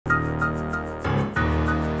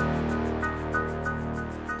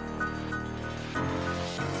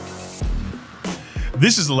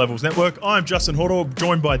This is the Levels Network. I'm Justin Horo,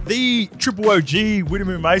 joined by the Triple OG,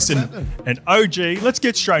 Willie Mason, and OG. Let's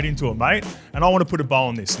get straight into it, mate. And I want to put a bow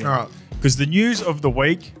on this now. Because the news of the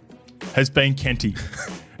week has been Kenty.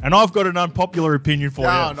 And I've got an unpopular opinion for you.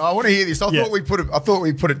 No, I want to hear this. I thought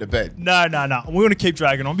we put it to bed. No. We're going to keep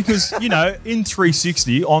dragging on because, you know, on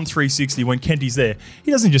 360, when Kenty's there, he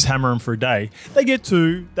doesn't just hammer him for a day. They get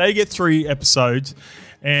 3 episodes.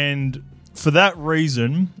 And for that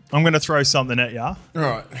reason, I'm going to throw something at you. All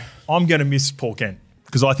right. I'm going to miss Paul Kent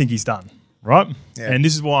because I think he's done, right? Yeah. And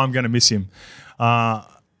this is why I'm going to miss him.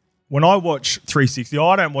 When I watch 360,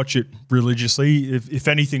 I don't watch it religiously. If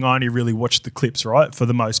anything, I only really watch the clips, right, for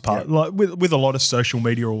the most part, like with a lot of social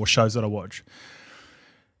media or shows that I watch.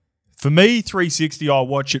 For me, 360, I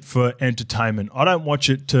watch it for entertainment. I don't watch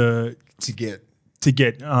it to get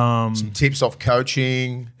some tips off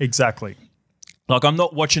coaching. Exactly. Like, I'm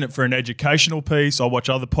not watching it for an educational piece. I watch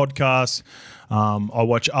other podcasts. I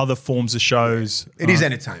watch other forms of shows. It is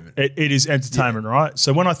entertainment. It is entertainment, right?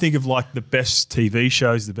 So when I think of like the best TV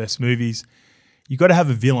shows, the best movies, you got to have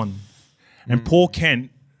a villain. And Paul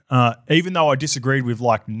Kent, even though I disagreed with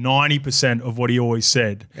like 90% of what he always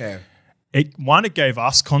said, it gave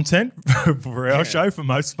us content for our show for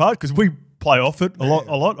most part because we play off it a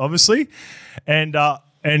lot, obviously. And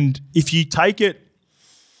if you take it,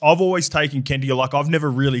 I've always taken Kenty, like I've never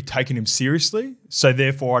really taken him seriously, so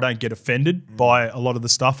therefore I don't get offended by a lot of the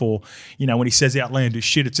stuff or, you know, when he says outlandish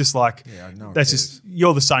shit, it's just like, that's just,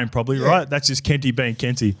 you're the same probably, right? That's just Kenty being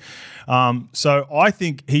Kenty. So I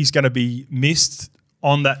think he's going to be missed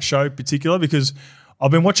on that show particular because I've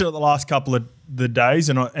been watching it the last couple of the days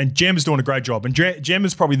and Gemma's doing a great job and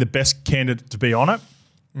Gemma's probably the best candidate to be on it.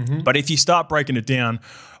 But if you start breaking it down,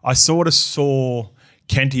 I sort of saw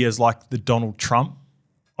Kenty as like the Donald Trump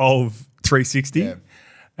of 360,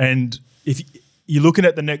 and if you're looking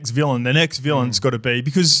at the next villain's got to be,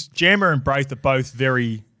 because Gemma and Braith are both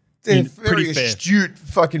very astute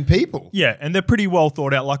fucking people. Yeah, and they're pretty well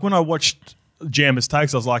thought out. Like when I watched Gemma's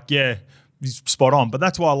takes, I was like, yeah, he's spot on. But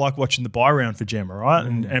that's why I like watching the buy round for Gemma, right?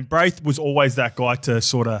 And Braith was always that guy to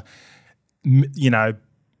sort of, you know,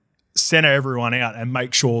 center everyone out and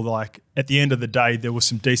make sure, like, at the end of the day, there was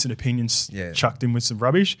some decent opinions chucked in with some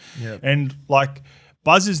rubbish. And like,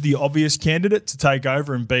 Buzz is the obvious candidate to take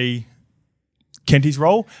over and be Kenty's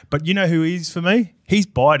role, but you know who he is for me? He's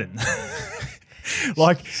Biden.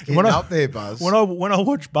 Like when up there, Buzz. When I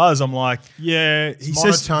watch Buzz, I'm like, yeah, he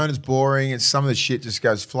says monotone is boring, and some of the shit just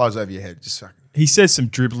flies over your head. He says some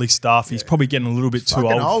dribbly stuff. He's probably getting a little bit too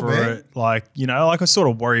old for it. Like, you know, like I sort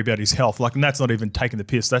of worry about his health. Like, and that's not even taking the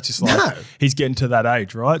piss. That's just like he's getting to that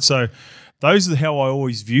age, right? So those are how I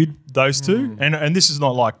always viewed those two. And this is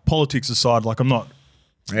not like politics aside. Like I'm not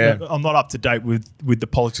up to date with the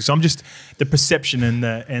politics. I'm just the perception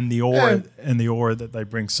and the aura that they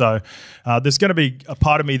bring. So there's going to be a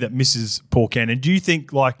part of me that misses Paul Kent. And do you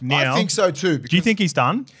think like now? I think so too. Do you think he's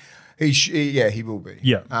done? He will be.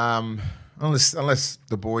 Yeah. Unless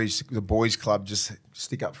the boys club just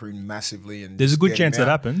stick up for him massively, and there's a good chance that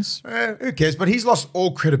happens. Who cares? But he's lost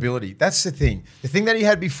all credibility. That's the thing. The thing that he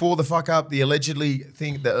had before the fuck up, the alleged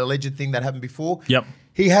thing that happened before. Yep.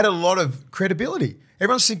 He had a lot of credibility.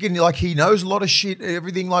 Everyone's thinking like he knows a lot of shit,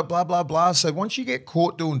 everything like blah, blah, blah. So once you get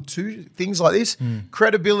caught doing two things like this,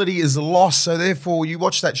 credibility is lost. So therefore you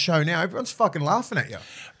watch that show now, everyone's fucking laughing at you.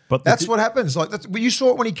 But that's what happens. Like you saw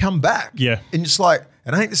it when he come back. Yeah. And it's like,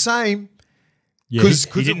 it ain't the same. Yeah,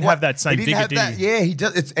 he didn't have that same vigor, did he? Yeah, he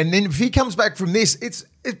does. And then if he comes back from this,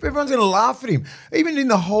 everyone's going to laugh at him. Even in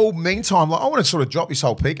the whole meantime, like I want to sort of drop this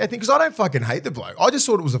whole PK thing because I don't fucking hate the bloke. I just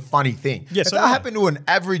thought it was a funny thing. Yes, if that happened to an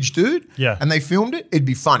average dude and they filmed it, it'd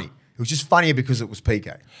be funny. It was just funnier because it was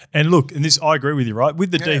PK. And look, and this I agree with you, right? With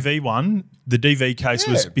the DV one, the DV case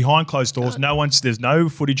was behind closed doors. There's no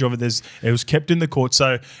footage of it. It was kept in the court.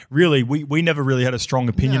 So really, we never really had a strong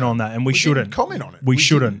opinion on that, and we shouldn't didn't comment on it. We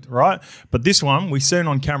shouldn't, right? But this one, we seen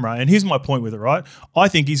on camera, and here's my point with it, right? I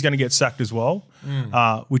think he's going to get sacked as well,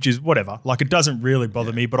 which is whatever. Like it doesn't really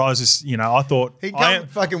bother me, but I was just, you know, I thought he'd come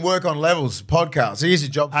fucking work on Levels podcast. Here's your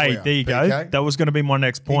job. For you, there you go. That was going to be my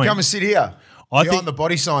next point. He'd come and sit here. I think the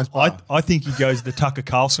body science bar. I think he goes the Tucker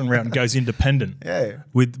Carlson route and goes independent.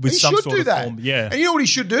 With some sort of form. Yeah. And you know what he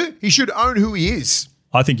should do? He should own who he is.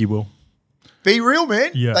 I think he will. Be real,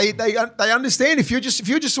 man. Yeah. They understand. If you're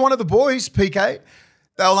just one of the boys, PK,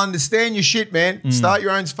 they'll understand your shit, man. Start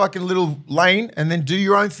your own fucking little lane and then do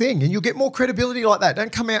your own thing. And you'll get more credibility like that.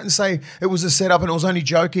 Don't come out and say it was a setup and it was only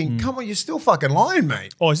joking. Come on, you're still fucking lying,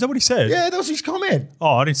 mate. Oh, is that what he said? Yeah, that was his comment.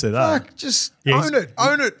 Oh, I didn't say that. Fuck, just own it.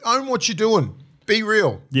 Own it. Own what you're doing. Be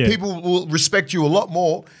real. Yeah. People will respect you a lot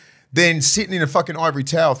more than sitting in a fucking ivory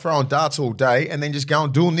tower throwing darts all day and then just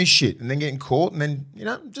going doing this shit and then getting caught and then,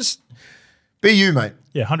 just be you, mate.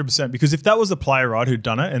 Yeah, 100%. Because if that was a player, right, who'd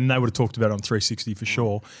done it, and they would have talked about it on 360 for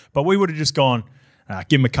sure, but we would have just gone,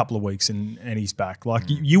 give him a couple of weeks and he's back. Like,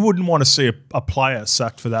 you wouldn't want to see a player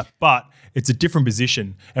sacked for that, but it's a different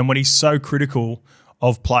position. And when he's so critical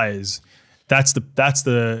of players, that's the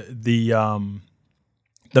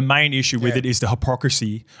main issue with it is the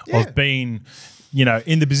hypocrisy of being,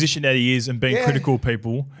 in the position that he is and being critical of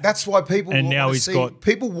people. That's why people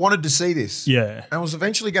people wanted to see this. Yeah. And it was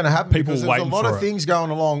eventually going to happen because there's a lot of things going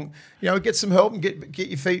along. Get some help and get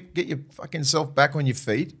your fucking self back on your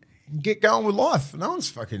feet and get going with life. No one's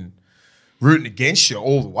fucking rooting against you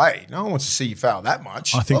all the way. No one wants to see you fail that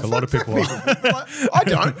much. I think a lot of people are. I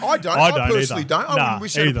don't. I personally don't. I wouldn't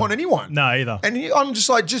wish that upon anyone. No, either. And I'm just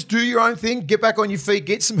like, just do your own thing. Get back on your feet.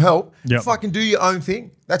 Get some help. Yep. Fucking do your own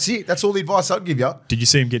thing. That's it. That's all the advice I'd give you. Did you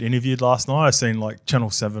see him get interviewed last night? I seen like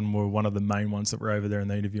Channel 7 were one of the main ones that were over there in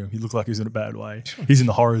the interview. He looked like he was in a bad way. He's in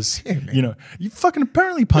the horrors. Yeah, you fucking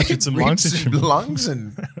apparently punctured some lungs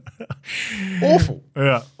and awful.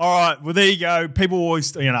 Yeah. All right. Well, there you go. People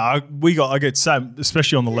always, I get so,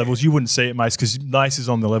 especially on the levels, you wouldn't see it, Mace, because Mace is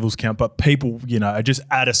on the levels count, but people, are just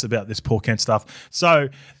at us about this Paul Kent stuff. So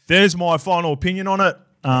there's my final opinion on it.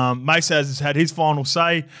 Mace has had his final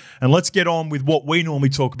say, and let's get on with what we normally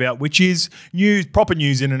talk about, which is proper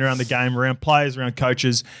news in and around the game, around players, around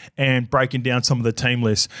coaches, and breaking down some of the team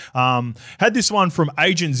lists. Had this one from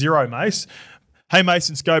Agent Zero, Mace. Hey,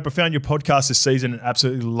 Mason Scope, I found your podcast this season and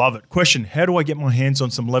absolutely love it. Question, how do I get my hands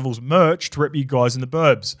on some Levels merch to rep you guys in the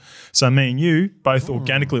burbs? So me and you both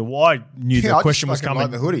organically, I knew the question was coming.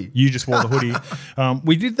 Like the hoodie. You just wore the hoodie.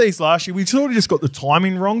 We did these last year. We sort of just got the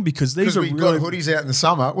timing wrong because these are got hoodies out in the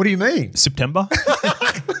summer. What do you mean? September.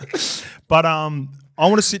 But I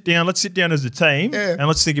want to sit down. Let's sit down as a team and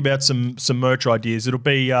let's think about some merch ideas. It'll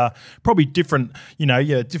be probably different,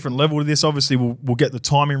 different level to this. Obviously, we'll get the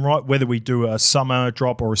timing right, whether we do a summer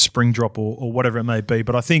drop or a spring drop or whatever it may be.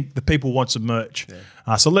 But I think the people want some merch.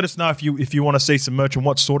 Yeah. So let us know if you want to see some merch and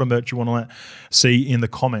what sort of merch you want to see in the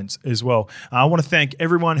comments as well. I want to thank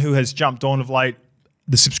everyone who has jumped on of late.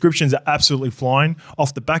 The subscriptions are absolutely flying.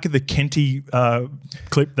 Off the back of the Kenty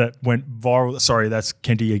clip that went viral. Sorry, that's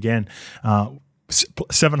Kenty again.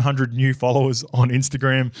 700 new followers on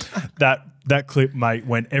Instagram. That clip, mate,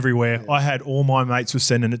 went everywhere. I had all my mates were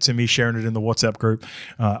sending it to me, sharing it in the WhatsApp group.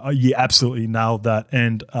 You absolutely nailed that.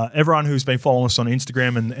 And everyone who's been following us on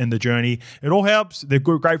Instagram and the journey, it all helps. They're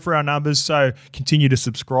great for our numbers. So continue to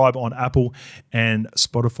subscribe on Apple and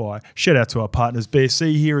Spotify. Shout out to our partners,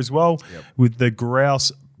 BSC here as well, with the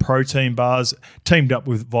Grouse protein bars teamed up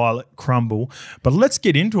with Violet Crumble. But let's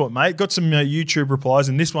get into it, mate. Got some YouTube replies,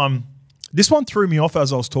 and this one threw me off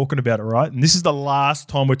as I was talking about it, right? And this is the last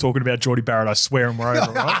time we're talking about Geordie Barrett. I swear and we're over,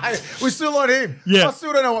 right? We're still on him. Yeah. I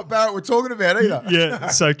still don't know what Barrett we're talking about either. Yeah.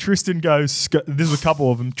 So Tristan goes, there's a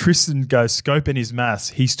couple of them. Tristan goes, scope in his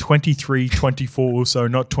maths. He's 23, 24, so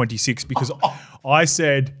not 26, because I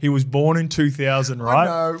said he was born in 2000, right?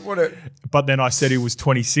 I know. But then I said he was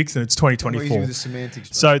 26 and it's 2024. With the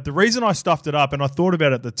semantics, so the reason I stuffed it up, and I thought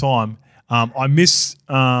about it at the time, I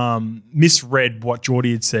misread what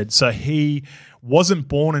Geordie had said. So he wasn't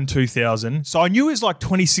born in 2000. So I knew he was like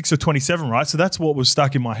 26 or 27, right? So that's what was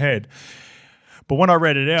stuck in my head. But when I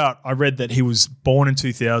read it out, I read that he was born in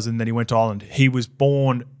 2000, then he went to Ireland. He was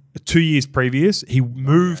born 2 years previous. He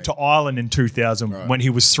moved to Ireland in 2000 when he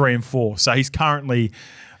was 3 and 4. So he's currently,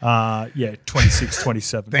 26,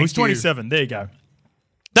 27. He was 27. There you go.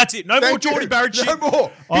 That's it. No more Geordie Barrett shit. No more.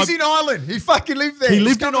 He's in Ireland. He fucking lived there. He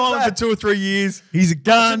lived in Ireland for 2 or 3 years. He's a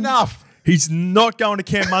gun. That's enough. He's not going to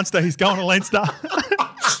Camp Munster. He's going to Leinster.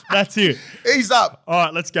 That's it. He's up. All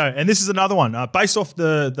right, let's go. And this is another one. Based off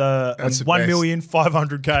the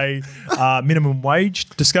 1,500,000 minimum wage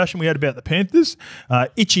discussion we had about the Panthers,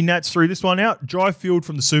 Itchy Nats threw this one out. Dry field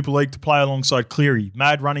from the Super League to play alongside Cleary.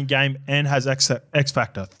 Mad running game and has X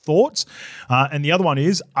Factor. Thoughts? And the other one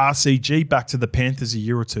is RCG back to the Panthers a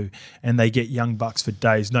year or two and they get young bucks for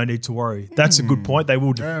days. No need to worry. That's a good point. They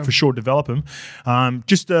will for sure develop him.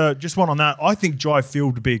 Just one on that. I think Dry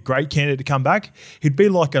field would be a great candidate to come back. He'd be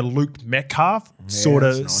like a Luke Metcalf sort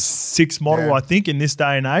of nice. 6 model, I think, in this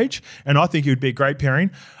day and age. And I think he would be a great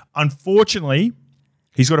pairing. Unfortunately,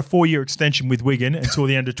 he's got a 4-year extension with Wigan until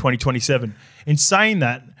the end of 2027. In saying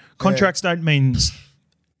that, contracts don't mean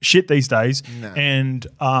shit these days. No. And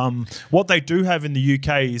what they do have in the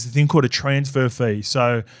UK is a thing called a transfer fee.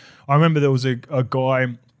 So I remember there was a guy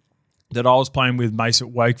that I was playing with Mace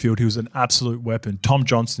at Wakefield, he was an absolute weapon. Tom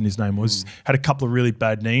Johnston, his name was, had a couple of really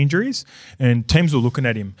bad knee injuries, and teams were looking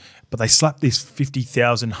at him, but they slapped this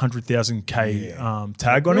 50,000, 100,000 K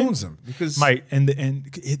tag on him. Because mate,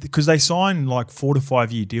 because they sign like 4 to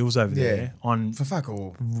 5 year deals over there on for fuck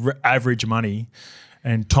all average money,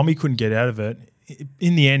 and Tommy couldn't get out of it.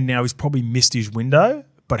 In the end, now he's probably missed his window,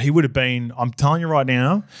 but he would have been. I'm telling you right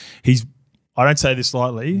now, I don't say this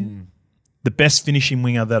lightly. The best finishing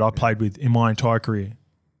winger that I played with in my entire career,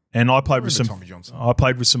 and I played with some. Tommy Johnson. I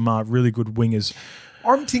played with some really good wingers.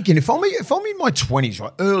 I'm thinking if I'm in my 20s,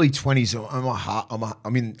 right, early 20s,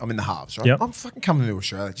 I'm in the halves, right. Yep. I'm fucking coming to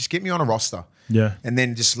Australia. Just get me on a roster, and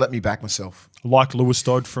then just let me back myself. Like Lewis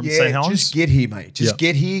Dodd from St Helens. Just get here, mate. Just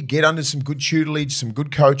get here, get under some good tutelage, some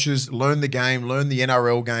good coaches, learn the game, learn the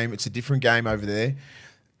NRL game. It's a different game over there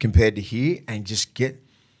compared to here, and just get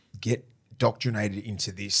indoctrinated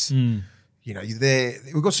into this. You know,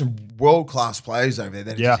 we've got some world-class players over there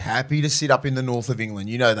that are just happy to sit up in the north of England.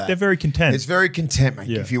 You know that. They're very content. It's very content, mate.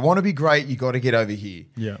 If you want to be great, you got to get over here.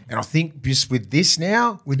 And I think just with this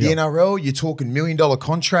now, with the NRL, you're talking $1 million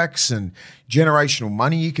contracts and generational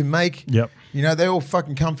money you can make. You know, they all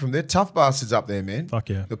fucking come from, they're tough bastards up there, man. Fuck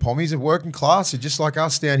yeah. The Pommies are working class. They're just like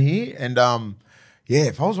us down here. And,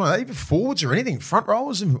 if I was one of that, even forwards or anything, front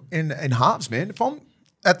rowers and halves, man, if I'm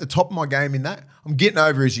at the top of my game in that, I'm getting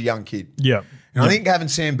over as a young kid. And I think having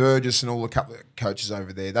Sam Burgess and all the couple of coaches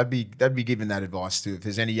over there, they'd be giving that advice too. If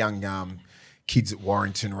there's any young kids at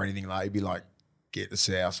Warrington or anything like, it'd be like, get to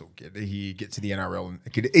South or get to here, get to the NRL, and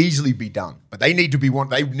it could easily be done. But they need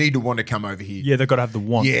to want to come over here. Yeah, they've got to have the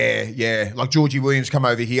want. Yeah. Like Georgie Williams come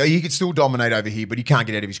over here. He could still dominate over here, but he can't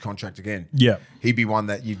get out of his contract again. He'd be one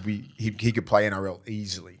that he could play NRL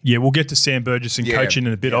easily. Yeah, we'll get to Sam Burgess and coaching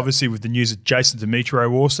in a bit. Obviously, with the news of Jason Demetrio,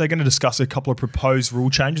 we're also going to discuss a couple of proposed rule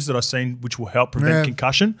changes that I've seen which will help prevent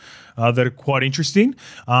concussion that are quite interesting.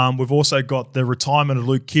 We've also got the retirement of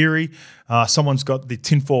Luke Keary. Someone's got the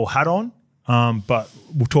tinfoil hat on. But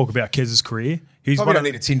we'll talk about Kez's career. He's probably don't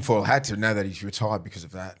need a tinfoil hat to know that he's retired because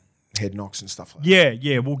of that. Head knocks and stuff like that.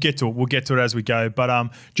 Yeah, we'll get to it. We'll get to it as we go.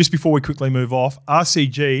 But just before we quickly move off,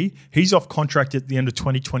 RCG, he's off contract at the end of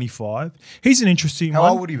 2025. He's an interesting one. How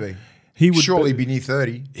old would he be? He would surely be near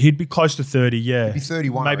 30. He'd be close to 30, yeah. He'd be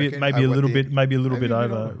 31, maybe a little bit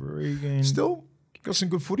over. Regan. Still got some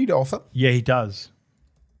good footy to offer. Yeah, he does.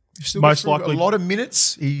 Most likely a lot of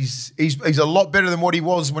minutes. He's a lot better than what he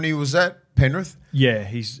was when he was at Penrith. Yeah,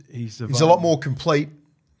 he's a lot more complete.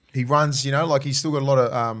 He runs, like he's still got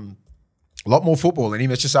a lot more football in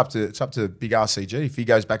him. It's up to big RCG. If he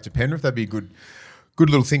goes back to Penrith, that'd be a good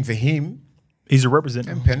little thing for him. He's a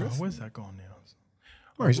representative. And Penrith. Where's that gone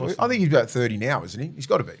now? I think he's about 30 now, isn't he? He's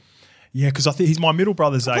got to be. Yeah, because I think he's my middle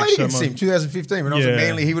brother's age. I played against him 2015 when I was at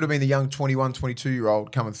Manly. He would have been the young 21,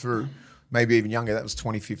 22-year-old coming through. Maybe even younger. That was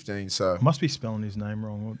 2015. So I must be spelling his name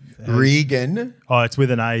wrong. Regan. Oh, it's with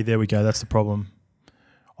an A. There we go. That's the problem.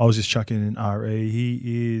 I was just chucking in R-E.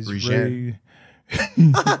 He is Regen.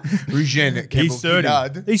 He's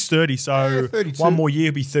 30. He's 30. So 32. One more year,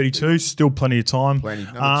 he'll be 32. Still plenty of time. Plenty.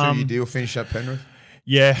 Another 2-year deal. Finish up Penrith.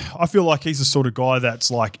 Yeah, I feel like he's the sort of guy that's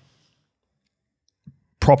like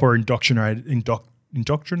proper indoctrinated.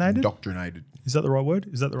 Indoctrinated. Is that the right word?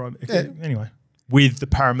 Is that the right? Yeah. Anyway. With the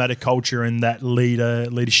Parramatta culture and that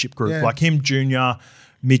leadership group. Like him, Junior,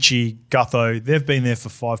 Mitchie, Gutho, they've been there for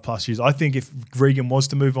 5+ years. I think if Regan was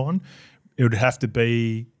to move on, it would have to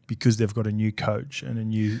be because they've got a new coach and a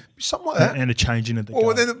new something like that. And a change in it.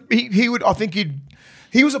 Well, then he would. I think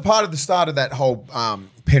he was a part of the start of that whole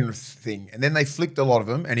Penrith thing, and then they flicked a lot of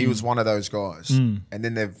them, and he was one of those guys. And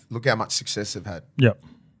then look how much success they've had. Yep.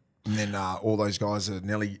 And then all those guys are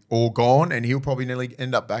nearly all gone, and he'll probably nearly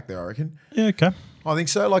end up back there, I reckon. Yeah, okay. I think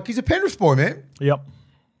so. Like, he's a Penrith boy, man. Yep.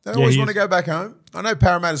 They always want to go back home. I know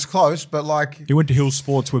Parramatta's close, but like... He went to Hill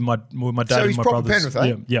Sports with my dad and my brothers. So he's proper Penrith,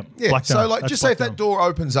 eh? Yeah. So like, just say if that door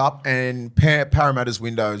opens up and Parramatta's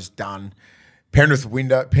window is done, Penrith's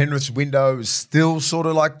window is still sort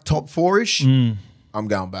of like top 4-ish, I'm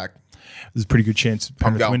going back. There's a pretty good chance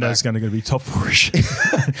Penrith window's going to be top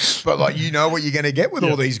 4-ish. But like, you know what you're going to get with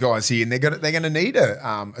all these guys here, and they're going to need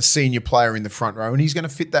a senior player in the front row, and he's going to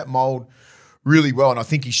fit that mold really well. And I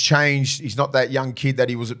think he's changed. He's not that young kid that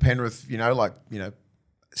he was at Penrith,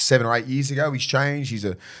 7 or 8 years ago. He's changed. He's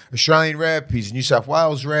an Australian rep. He's a New South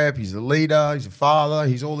Wales rep. He's a leader. He's a father.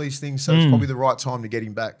 He's all these things. So it's probably the right time to get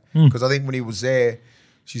him back, because I think when he was there,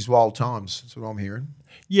 it's his wild times. That's what I'm hearing.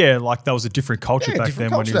 Yeah, like that was a different culture back then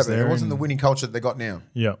when he was there. It wasn't the winning culture that they got now.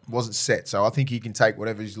 Yeah. It wasn't set. So I think he can take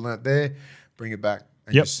whatever he's learnt there, bring it back,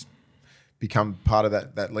 and just become part of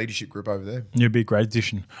that leadership group over there. You'd be a great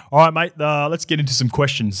addition. All right, mate, let's get into some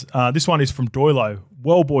questions. This one is from Doilo.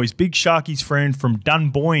 Well, boys, big Sharkies friend from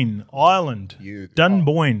Dunboyne, Ireland.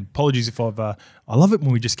 Dunboyne. Apologies if I've... I love it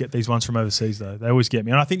when we just get these ones from overseas, though. They always get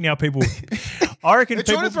me. And I think now people... I reckon They're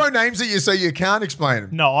people... trying to throw names at you so you can't explain them.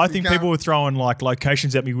 No, I think people were throwing like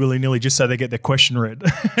locations at me willy-nilly just so they get their question read.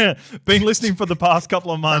 Been listening for the past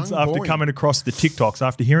couple of months after coming across the TikToks,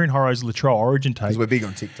 after hearing Horo's Latrell Origin take. Because we're big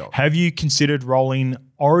on TikTok. Have you considered rolling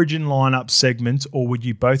Origin lineup segments, or would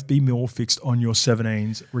you both be more fixed on your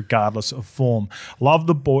 17s regardless of form? Love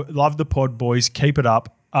the pod, boys. Keep it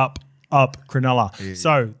up, Cronulla. Yeah.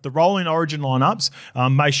 So the rolling Origin lineups,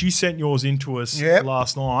 Mace, you sent yours into us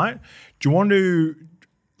last night. Do you want to?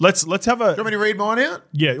 Let's have a. Do you want me to read mine out?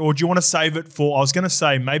 Yeah, or do you want to save it for? I was going to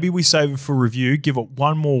say maybe we save it for review, give it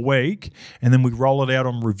one more week, and then we roll it out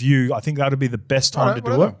on review. I think that'd be the best time to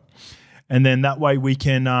do it, and then that way we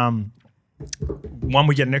can.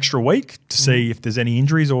 We get an extra week to see if there's any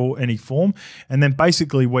injuries or any form, and then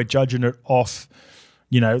basically we're judging it off.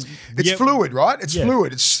 It's fluid, right? It's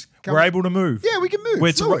fluid. We're able to move. Yeah, we can move.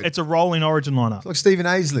 It's a rolling Origin lineup. It's like Stephen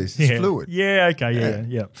A's list. It's fluid. Yeah, okay,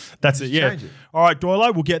 yeah. That's it, yeah. All right,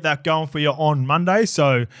 Doilo, we'll get that going for you on Monday.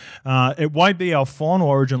 So it won't be our final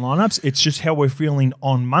Origin lineups. It's just how we're feeling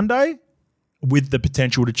on Monday with the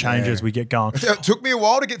potential to change as we get going. It took me a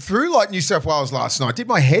while to get through like New South Wales last night. Did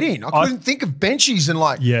my head in. I couldn't think of benchies and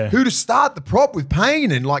who to start the prop with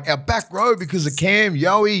Payne and like our back row because of Cam,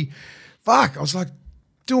 Yowie. Fuck, I was like,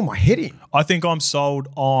 doing my head in. I think I'm sold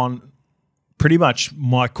on pretty much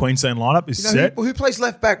my Queensland lineup is set. Who plays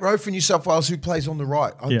left back row for New South Wales? Who plays on the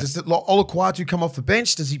right? Does Olaquatu come off the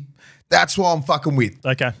bench? Does he? That's what I'm fucking with.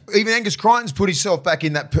 Okay. Even Angus Crichton's put himself back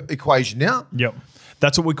in that equation now. Yep.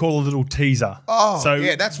 That's what we call a little teaser. Oh, so,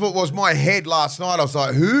 yeah, that's what was my head last night. I was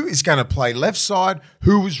like, who is going to play left side?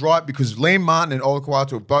 Who was right? Because Liam Martin and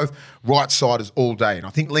Olaquatu are both right-siders all day. And I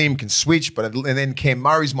think Liam can switch, and then Cam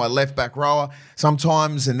Murray's my left-back rower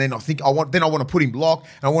sometimes. And then I think I want to put him lock,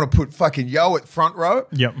 and I want to put fucking Yo at front row.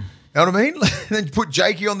 Yep. You know what I mean? And then put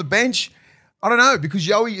Jakey on the bench. I don't know, because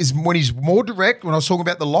Yowie is, when he's more direct, when I was talking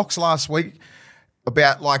about the locks last week,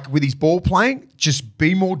 about like with his ball playing, just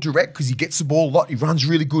be more direct because he gets the ball a lot. He runs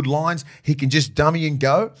really good lines. He can just dummy and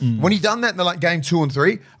go. When he done that in the game 2 and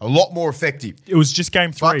 3, a lot more effective. It was just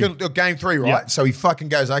game 3. Game 3, right? Yep. So he fucking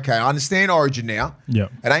goes, okay, I understand Origin now. Yeah.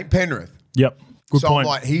 It ain't Penrith. Yep. Good point.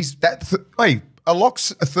 I'm like, a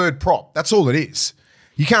lock's a third prop. That's all it is.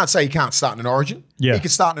 You can't say he can't start in an Origin. Yeah. He can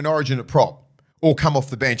start in an Origin at prop or come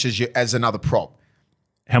off the bench as another prop.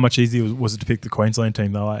 How much easier was it to pick the Queensland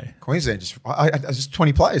team though, eh? Queensland, just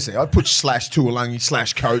 20 players there. I'd put /Tuolangi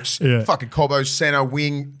 /Coates, fucking Cobbo, centre,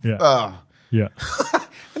 wing. Yeah.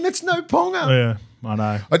 And that's no Ponga. Yeah, I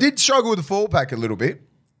know. I did struggle with the forward pack a little bit.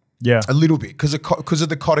 Yeah. A little bit because of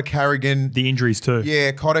the Cotter Carrigan. The injuries too.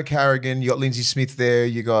 Yeah, Cotter Carrigan. You got Lindsay Smith there.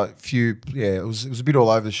 You got a few. Yeah, it was a bit all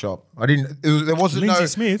over the shop. There wasn't Lindsay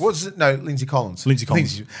Smith? Lindsay Collins. Lindsay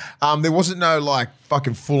Collins. There wasn't no like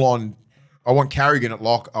fucking full on. I want Carrigan at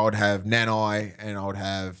lock. I would have Nanai and I would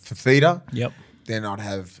have Fafita. Yep. Then I'd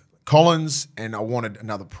have Collins and I wanted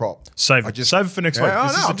another prop. Save it for next week.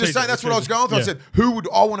 I'm just saying that's what I was going through. I said, who would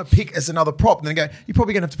I want to pick as another prop? And then go, you're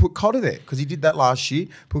probably going to have to put Cotter there because he did that last year.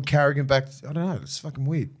 Put Carrigan back. I don't know. It's fucking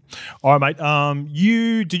weird. All right,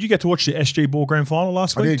 mate. Did you get to watch the SG Ball Grand Final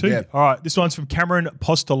last week too? Yeah. All right, this one's from Cameron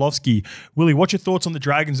Postolovsky. Willie, what's your thoughts on the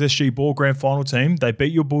Dragons SG Ball Grand Final team? They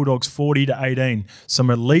beat your Bulldogs 40-18. Some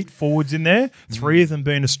elite forwards in there. 3 of them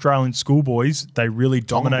being Australian schoolboys. They really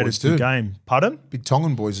dominated the game. Pardon? Big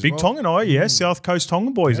Tongan boys as Big well. Tongan, yeah. South Coast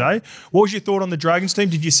Tongan boys, eh? What was your thought on the Dragons team?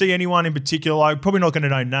 Did you see anyone in particular? Like, probably not going to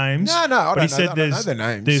know names. No, I don't know their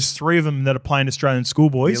names. There's 3 of them that are playing Australian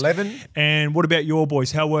schoolboys. 11. And what about your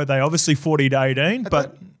boys? How were they? Obviously 40-18,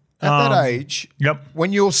 but at that age, yep.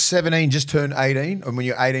 When you're 17, just turned 18, and when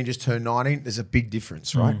you're 18, just turned 19, there's a big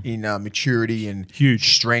difference, right? In maturity and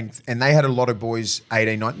huge strength. And they had a lot of boys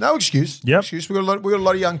 18, 19. No excuse. Yep. Excuse. We got a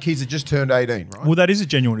lot of young kids that just turned 18, right? Well, that is a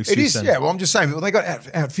genuine excuse. It is, then. yeah. Well, I'm just saying, they got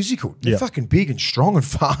out physical. They're fucking big and strong and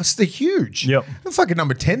fast. They're huge. Yep. The fucking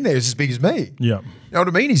number 10 there is as big as me. Yeah. You know what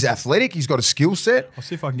I mean? He's athletic. He's got a skill set. I'll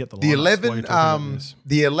see if I can get the 11.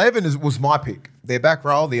 The 11 was my pick. Their back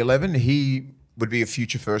row, the 11. He would be a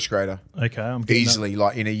future first grader. Okay, I'm easily,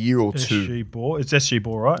 like in a year or two. SG Ball. It's SG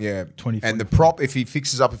Ball, right? Yeah. 20. And the prop, if he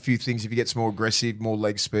fixes up a few things, if he gets more aggressive, more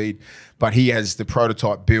leg speed, but he has the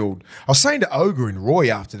prototype build. I was saying to Ogre and Roy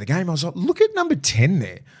after the game, I was like, look at number 10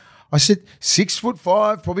 there. I said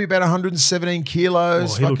 6'5", probably about 117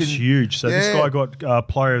 kilos. Oh, he looks huge. So this guy got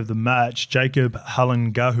player of the match, Jacob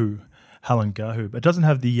Halangahu. But it doesn't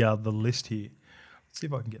have the list here. See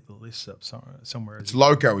if I can get the list up somewhere. It's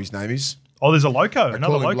Loco, his name is. Oh, there's a Loco. They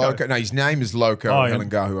Another call him Loco. No, his name is Loco. Oh, yeah.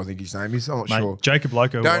 Helengahu, I think his name is. I'm not Mate, sure. Jacob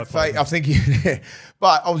Loco. Don't fake. I think.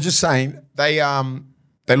 But I was just saying they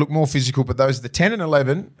look more physical. But those the 10 and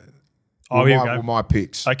 11. Were my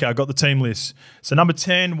picks. Okay, I got the team list. So number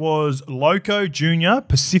 10 was Loco Junior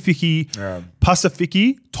Pacifici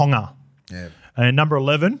Tonga. Yeah. And number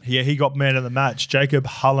 11, he got man of the match, Jacob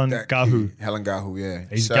Halengahu. Halengahu, yeah.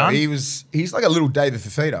 He's done. He's like a little David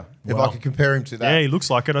Fafita, if I could compare him to that. Yeah, he looks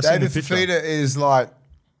like it. David Fafita is like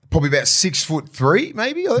probably about 6'3",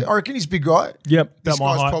 maybe. I reckon he's a big guy. Yep. This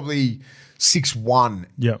guy's probably 6'1".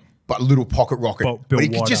 Yep. But a little pocket rocket. But he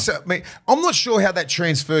could just, I'm not sure how that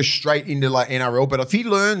transfers straight into like NRL, but if he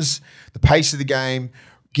learns the pace of the game,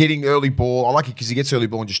 getting early ball, I like it because he gets early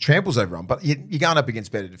ball and just tramples everyone. But you're going up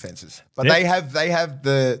against better defenses. But they have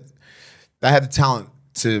the talent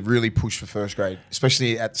to really push for first grade,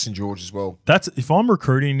 especially at St. George as well. That's if I'm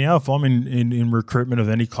recruiting now, if I'm in recruitment of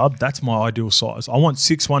any club, that's my ideal size. I want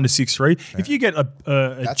 6'1" to 6'3". Yeah. If you get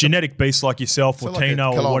a genetic beast like yourself or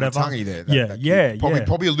Tino or whatever,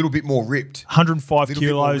 probably a little bit more ripped. 105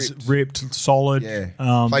 kilos, ripped, solid.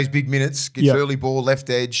 Yeah, plays big minutes, gets early ball, left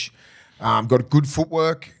edge, got good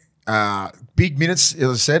footwork, big minutes. As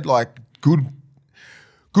I said, like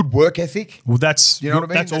good work ethic. Well, that's you know what I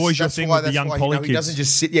mean. That's always your thing with the young poly kids. He doesn't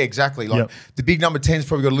just sit. Yeah, exactly. Like the big number 10's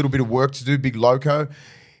probably got a little bit of work to do. Big Loco,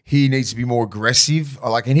 he needs to be more aggressive.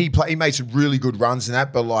 And he made some really good runs in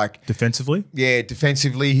that. But like defensively,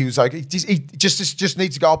 he was like he just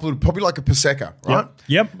needs to go up a little, probably like a Paseka, right?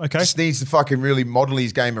 Yep. Okay. Just needs to fucking really model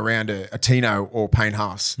his game around a Tino or Payne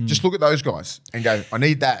Haas. Just look at those guys and go, I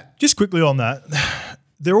need that. Just quickly on that.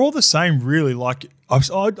 They're all the same, really. Like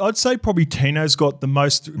I'd say probably Tino's got the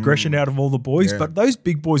most aggression out of all the boys, but those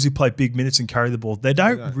big boys who play big minutes and carry the ball, they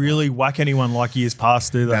don't really whack anyone like years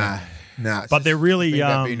past, do they? Nah. But they're really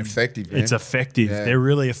being effective. Man. It's effective. Yeah. They're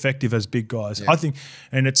really effective as big guys. Yeah. I think,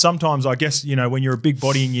 and it's sometimes I guess when you're a big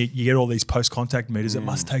body and you get all these post contact meters, it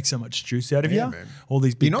must take so much juice out of you. Man. All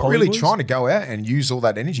these big. You're not really trying to go out and use all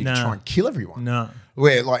that energy to try and kill everyone. No.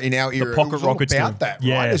 Where like in our era, the pocket it was all rockets about that.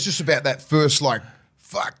 Right? It's just about that first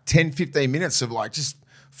 10, 15 minutes of like just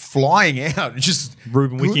flying out. Just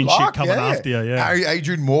Ruben Wiki and shit coming after you. Yeah.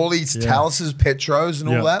 Adrian Morley's, Talus's, Petros and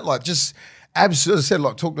all that. Like just absolutely, as I said,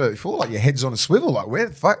 like talked about it before, like your head's on a swivel. Like where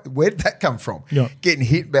did that come from? Yeah. Getting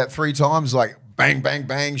hit about 3 times, like bang, bang,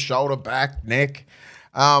 bang, shoulder, back, neck.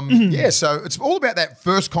 So it's all about that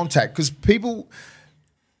first contact because people,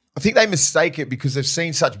 I think they mistake it because they've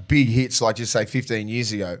seen such big hits, like just say 15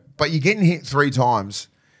 years ago. But you're getting hit 3 times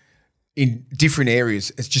in different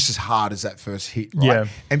areas, it's just as hard as that first hit, right? Yeah.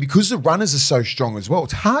 And because the runners are so strong as well,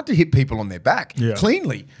 it's hard to hit people on their back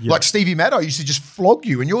cleanly. Yeah. Like Stevie Maddow used to just flog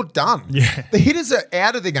you and you're done. Yeah. The hitters are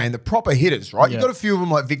out of the game, the proper hitters, right? You've got a few of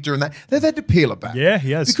them like Victor and that. They've had to peel it back. Yeah,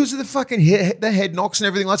 he has. Because of the fucking the head knocks and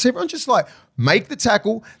everything like that. So everyone just like make the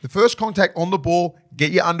tackle, the first contact on the ball,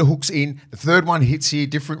 get your underhooks in, the third one hits here,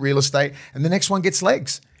 different real estate, and the next one gets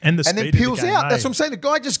legs. And then peels out. That's what I'm saying. The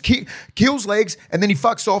guy just kills legs and then he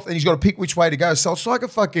fucks off and he's got to pick which way to go. So it's like a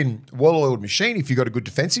fucking well-oiled machine if you've got a good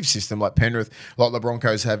defensive system like Penrith, like the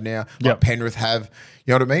Broncos have now, like Penrith have.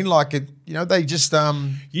 You know what I mean? Like, they just...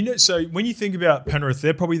 So when you think about Penrith,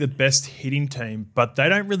 they're probably the best hitting team, but they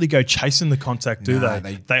don't really go chasing the contact, do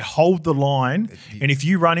they? They hold the line, and if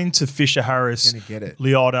you run into Fisher Harris,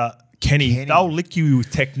 Leota, Kenny, they'll lick you with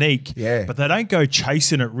technique, but they don't go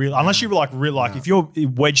chasing it real unless you're if you're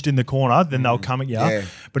wedged in the corner, then they'll come at you. Yeah.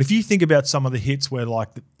 But if you think about some of the hits where like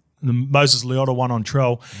the Moses Leota one on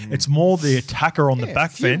Trell, it's more the attacker on the back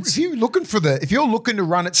fence. If you're looking to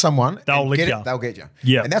run at someone, they'll get you.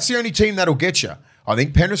 Yeah, and that's the only team that'll get you. I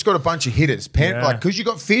think Penrith's got a bunch of hitters. Because you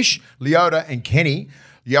got Fish, Leota, and Kenny.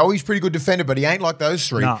 Yoey's pretty good defender, but he ain't like those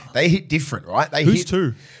 3. Nah. They hit different, right? Who's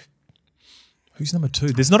 2? Who's number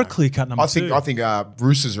 2? There's not a clear-cut number 2. I think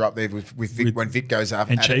Roosters are up there with Vic, when Vic goes up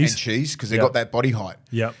and Cheese because they've got that body height.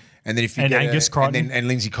 Yep. And then if you Angus Crichton and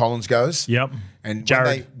Lindsay Collins goes. Yep. And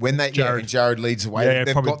Jared. And Jared leads the way.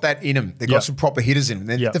 They've got that in them. They've got some proper hitters in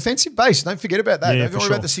them. They're defensive base. Don't forget about that. Don't worry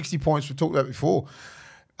about the 60 points we talked about before.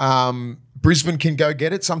 Brisbane can go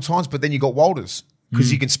get it sometimes, but then you got Walters.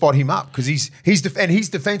 Because you can spot him up. Because his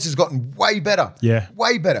defense has gotten way better. Yeah.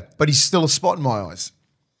 Way better. But he's still a spot in my eyes.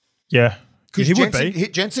 Yeah. Because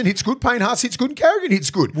Jensen hits good, Payne Haas hits good, and Carrigan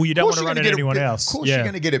hits good. Well, you don't want to run at anyone else. Of course you're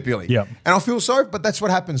going to get it, Billy. Yeah. And I feel sorry, but that's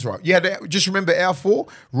what happens, right? You had to just remember our 4,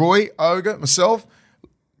 Roy, Ogre, myself,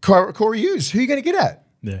 Corey Hughes. Who are you going to get at?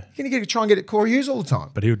 Yeah. You're going to try and get at Corey Hughes all the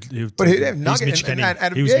time. But he'd have Nugget and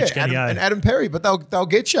Adam Perry, but they'll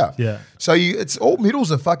get you. Yeah. So it's all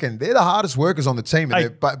middles are fucking. They're the hardest workers on the team.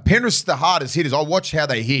 But Penrith's the hardest hitters. I watch how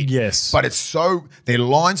they hit. Yes. But it's their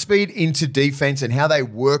line speed into defense and how they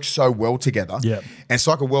work so well together. Yeah. And it's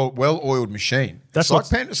like a well-oiled machine.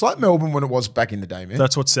 It's like Melbourne when it was back in the day, man.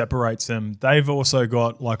 That's what separates them. They've also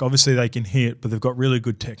got, like, obviously they can hit, but they've got really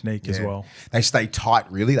good technique as well. They stay tight,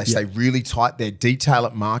 really. They stay really tight. Their detail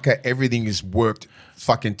at marker, everything is worked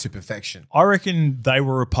fucking to perfection. I reckon they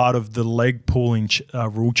were a part of the leg pulling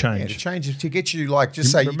rule change. Yeah, the change to get you, like,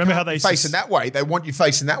 just say, remember how they facing that way. They want you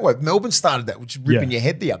facing that way. Melbourne started that, which is ripping your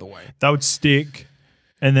head the other way. They would stick.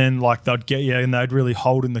 And then, like, they'd get you and they'd really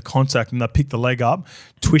hold in the contact and they'd pick the leg up,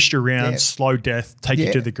 twist you around, slow death, take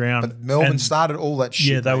you to the ground. But Melbourne started all that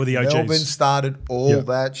shit. Yeah, they were the OGs. Melbourne started all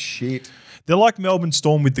that shit. They're like Melbourne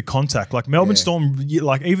Storm with the contact. Like, Melbourne Storm,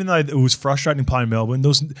 like, even though it was frustrating playing Melbourne, there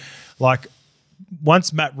was, like,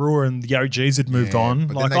 once Matt Ruhr and the OGs had moved on,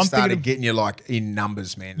 but like, then they started getting you, like, in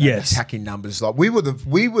numbers, man. Attacking numbers. Like, we were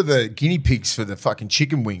the guinea pigs for the fucking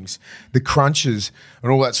chicken wings, the crunches,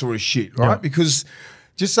 and all that sort of shit, right? Yeah. Because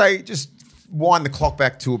just wind the clock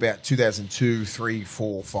back to about 2002, 3,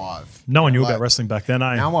 4, 5. No one knew about wrestling back then,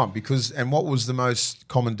 eh? No one, and what was the most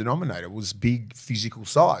common denominator was big physical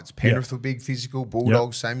sides. Penrith were big physical,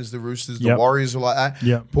 Bulldogs, same as the Roosters, the Warriors were like that.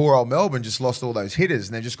 Yep. Poor old Melbourne just lost all those hitters,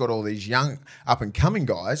 and they've just got all these young up-and-coming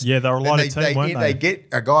guys. Yeah, they were a lot of team, weren't they? They get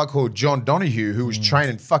a guy called John Donahue, who was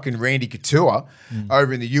training fucking Randy Couture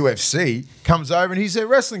over in the UFC, comes over and he's their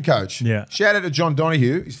wrestling coach. Yeah. Shout out to John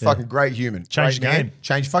Donahue. He's a fucking great human. Changed the game.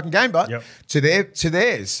 Changed fucking game, but to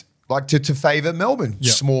theirs. Like to favour Melbourne.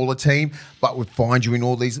 Smaller team, but would find you in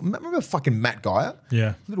all these. Remember fucking Matt Geyer?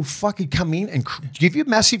 Yeah. Little fucker come in and give you a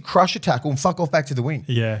massive crusher tackle and fuck off back to the wing.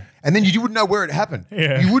 Yeah. And then you wouldn't know where it happened.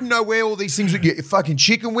 Yeah. You wouldn't know where all these things would get fucking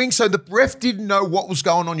chicken wings. So the ref didn't know what was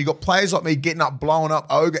going on. You got players like me getting up, blowing up,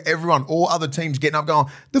 Ogre, everyone, all other teams getting up going,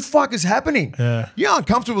 the fuck is happening? Yeah. You know how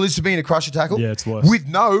uncomfortable it is to be in a crusher tackle? Yeah, it's worse. With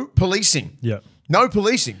no policing. Yeah. No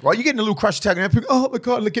policing, right? You're getting a little crusher tag and people, oh my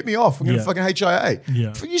God, get me off. I'm going to fucking HIA.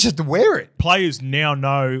 Yeah. You just have to wear it. Players now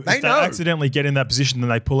know if they accidentally get in that position, then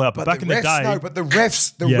they pull out. But back in the day, the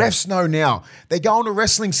refs know now. They go on to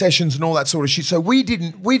wrestling sessions and all that sort of shit. So we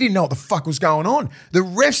didn't know what the fuck was going on. The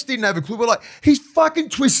refs didn't have a clue. We're like, he's fucking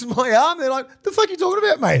twisting my arm. They're like, the fuck are you talking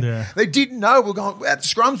about, mate? Yeah. They didn't know. We're going at the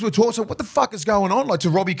scrums. We're talking. So what the fuck is going on? Like to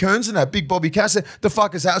Robbie Kearns and that big Bobby Cass said, the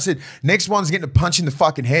fuck is that? I said, next one's getting a punch in the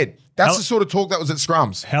fucking head. That's the sort of talk that was at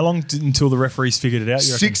scrums. How long until the referees figured it out?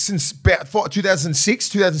 2006,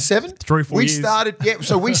 2007. 3 or 4 years.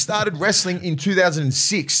 So we started wrestling in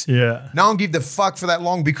 2006. Yeah. No one gave the fuck for that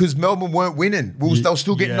long because Melbourne weren't winning. They were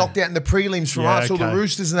still getting knocked out in the prelims from us or the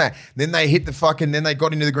Roosters and that. Then they hit then they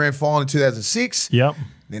got into the grand final in 2006. Yep.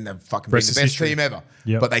 Then they've fucking been the best team ever.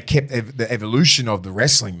 Yep. But they kept the evolution of the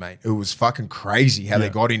wrestling, mate. It was fucking crazy how they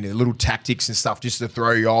got into little tactics and stuff just to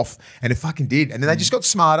throw you off. And it fucking did. And then they just got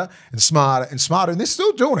smarter and smarter and smarter. And they're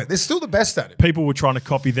still doing it. They're still the best at it. People were trying to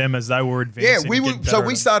copy them as they were advancing. Yeah,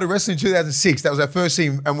 we started wrestling in 2006. That was our first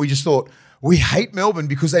team. And we just thought, we hate Melbourne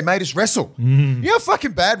because they made us wrestle. You know how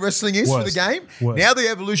fucking bad wrestling is for the game? Now the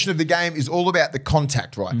evolution of the game is all about the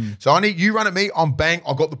contact, right? So I need you run at me, I'm bang,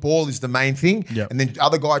 I got the ball is the main thing. And then the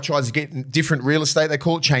other guy tries to get in different real estate, they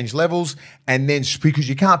call it change levels. And then because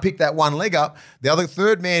you can't pick that one leg up, the other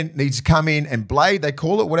third man needs to come in and blade, they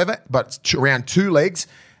call it, whatever, but around 2 legs.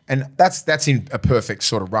 And that's in a perfect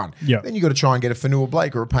sort of run. Yep. Then you got to try and get a Fanua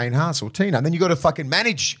Blake or a Payne Haas or Tina. And then you got to fucking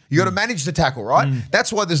manage. You got to manage the tackle, right?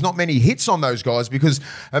 That's why there's not many hits on those guys because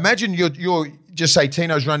imagine you're just say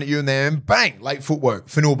Tino's running at you and then bang, late footwork.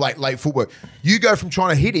 Fanua Blake, late footwork. You go from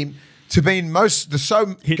trying to hit him to being goes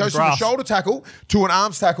from a shoulder tackle to an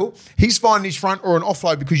arms tackle. He's finding his front or an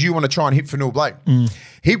offload because you want to try and hit Fanua Blake.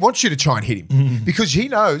 He wants you to try and hit him because he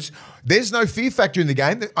knows there's no fear factor in the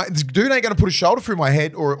game. This dude ain't going to put a shoulder through my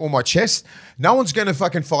head or my chest. No one's going to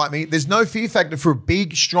fucking fight me. There's no fear factor for a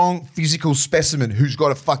big, strong, physical specimen who's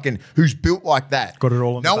built like that. Got it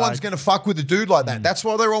all in the No bag. one's going to fuck with a dude like that. That's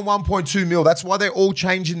why they're on 1.2 mil. That's why they're all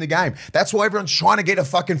changing the game. That's why everyone's trying to get a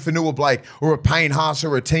fucking Fanua Blake or a Payne Haas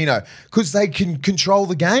or a Tino because they can control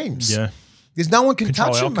the games. Yeah. There's no one can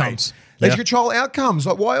touch them, outcomes. mate. They control outcomes.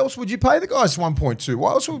 Like, why else would you pay the guys 1.2?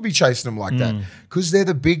 Why else would we be chasing them like that? Because they're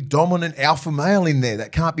the big, dominant alpha male in there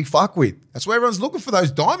that can't be fucked with. That's why everyone's looking for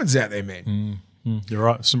those diamonds out there, man. You're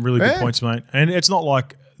right. Some really good points, mate. And it's not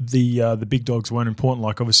like the big dogs weren't important.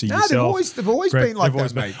 Like obviously yourself. They've always been like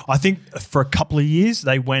that, mate. I think for a couple of years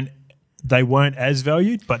they weren't as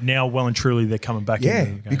valued, but now well and truly they're coming back. Yeah,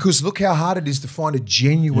 into the game. because look how hard it is to find a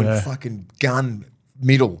genuine fucking gun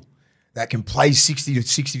middle. that can play 60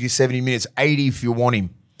 to 70 minutes, 80 if you want him.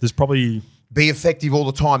 There's probably be effective all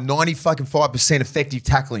the time, 95% effective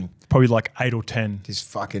tackling. Probably like 8 or 10. There's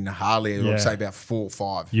fucking hardly, I'd say about 4 or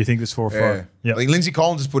 5. You think there's 4 or 5? Yeah. I think Lindsay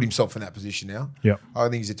Collins has put himself in that position now. Yeah. I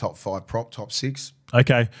think he's a top 5 prop, top 6.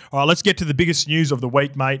 Okay. All right, let's get to the biggest news of the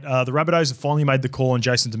week, mate. The Rabbitohs have finally made the call on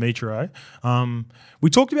Jason Demetrio. We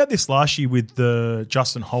talked about this last year with the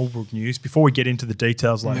Justin Holbrook news. Before we get into the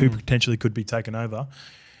details, like who potentially could be taken over,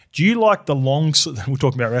 do you like the we're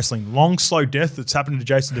talking about wrestling, long, slow death that's happened to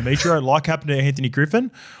Jason Demetrio, like happened to Anthony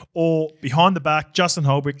Griffin, or behind the back, Justin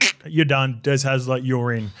Holbrook, you're done, Des Hasler,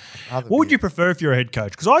 you're in? What would you prefer if you're a head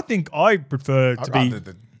coach? Because I think I prefer to be...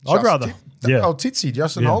 I'd rather. Oh, Titsy,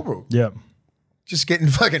 Justin Holbrook. Yeah. Just getting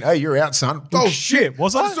fucking, hey, you're out, son. Oh, shit.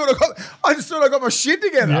 Was I? I just thought I got my shit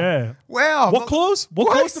together. Yeah. Wow. What clause?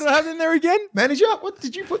 What clause did I have in there again? Manager? What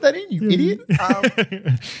did you put that in, you idiot? I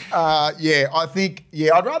think,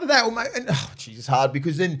 I'd rather that. It's hard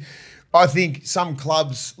because then I think some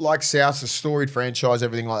clubs like South's a storied franchise,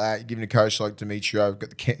 everything like that, giving a coach like Demetrio,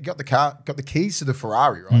 got the keys to the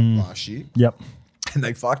Ferrari, right, last year. Yep. And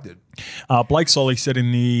they fucked it. Blake Solly said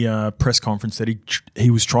in the press conference that he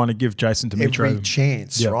was trying to give Jason Demetrio every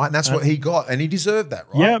chance, right? And that's what he got, and he deserved that,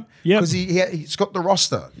 right? Yeah. Because he's got the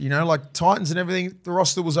roster, like Titans and everything. The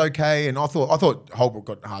roster was okay, and I thought Holbrook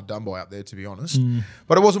got hard done by out there, to be honest.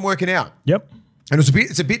 But it wasn't working out. Yep. And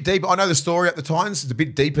it's a bit deeper. I know the story at the Titans. It's a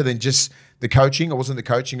bit deeper than just the coaching. It wasn't the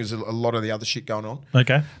coaching. There's a lot of the other shit going on.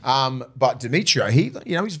 Okay. But Demetrio,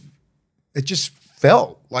 it just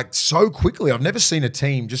fell like so quickly. I've never seen a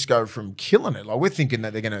team just go from killing it. Like we're thinking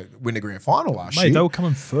that they're going to win the grand final last year. They were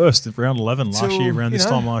coming first at round 11 last year, around this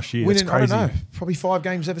time last year. It's crazy. I don't know, probably 5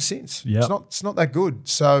 games ever since. Yeah. It's not that good.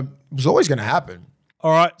 So it was always going to happen.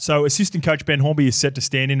 All right, so assistant coach Ben Hornby is set to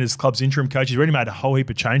stand in as the club's interim coach. He's already made a whole heap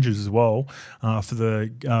of changes as well for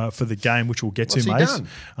the game, which we'll get to, mate.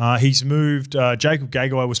 He's moved Jacob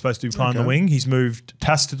Gagai was supposed to be playing the wing. He's moved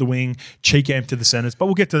Tass to the wing, Cheekham to the centres, but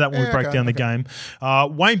we'll get to that when we break down the game.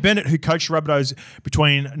 Wayne Bennett, who coached Rabbitohs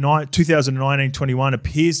between 2019-21,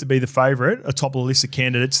 appears to be the favourite atop a list of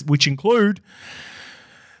candidates, which include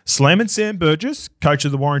Slam and Sam Burgess, coach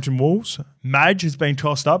of the Warrington Wolves. Madge has been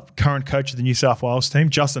tossed up, current coach of the New South Wales team.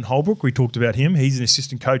 Justin Holbrook, we talked about him. He's an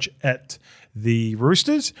assistant coach at the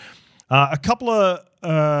Roosters. A couple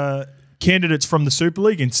of candidates from the Super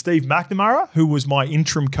League, and Steve McNamara, who was my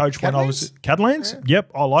interim coach when I was at Catalans. Yeah.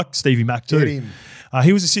 Yep, I like Stevie Mac too.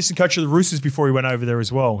 He was assistant coach of the Roosters before he went over there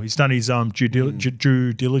as well. He's done his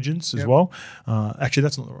due diligence as well. Actually,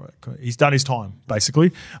 that's not the right. He's done his time,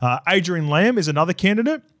 basically. Adrian Lamb is another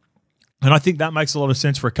candidate. And I think that makes a lot of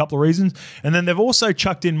sense for a couple of reasons. And then they've also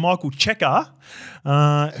chucked in Michael Checker,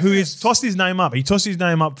 who has tossed his name up. He tossed his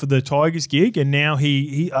name up for the Tigers gig, and now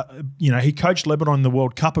he coached Lebanon in the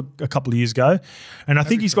World Cup a couple of years ago. And I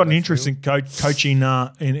think he's got an interest in coaching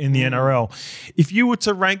in the NRL. If you were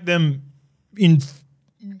to rank them in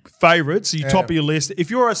favourites, top of your list,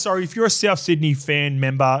 if you're a South Sydney fan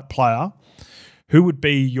member player, who would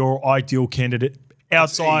be your ideal candidate?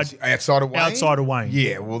 Outside of Wayne.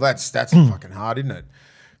 Yeah, well, that's fucking hard, isn't it?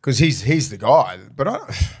 Because he's the guy. But I'll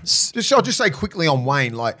just say quickly on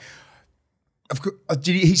Wayne, like,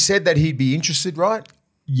 he said that he'd be interested, right?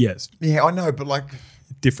 Yes. Yeah, I know, but like,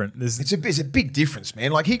 different. It's a big difference,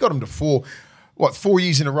 man. Like he got him to 4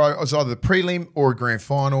 years in a row. It was either the prelim or a grand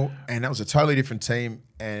final, and that was a totally different team.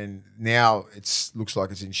 And now it looks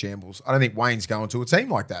like it's in shambles. I don't think Wayne's going to a team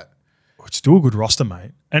like that. It's still a good roster,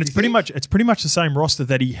 mate, and it's pretty much the same roster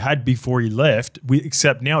that he had before he left,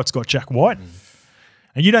 except now it's got Jack Whiten.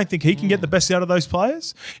 And you don't think he can get the best out of those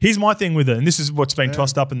players? Here's my thing with it, and this is what's been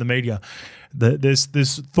tossed up in the media. There's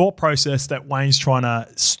this thought process that Wayne's trying to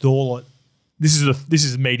stall it. This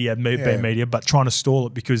is media, but trying to stall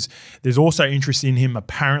it because there's also interest in him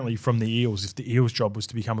apparently from the Eels if the Eels job was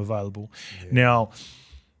to become available. Yeah. Now.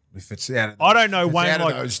 If it's out of I don't know Wayne out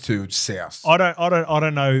like of those two, it's South. I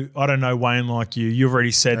don't know Wayne like you. You've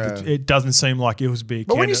already said that it doesn't seem like it was big.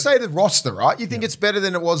 But when you say the roster, right, you think it's better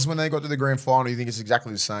than it was when they got to the grand final. You think it's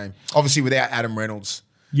exactly the same. Obviously, without Adam Reynolds.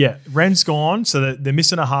 Yeah, Ren's gone, so they're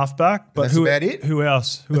missing a halfback. But that's about it. Who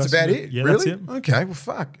else? That's about it. Yeah, really? that's it. Okay, well,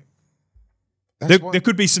 fuck. There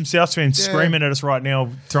could be some South fans screaming at us right now,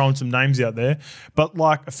 throwing some names out there. But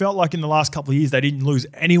like, I felt like in the last couple of years they didn't lose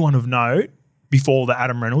anyone of note before the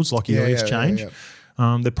Adam Reynolds, like he always changed.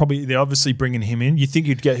 They're obviously bringing him in. You think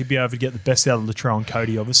he'd be able to get the best out of Latrell and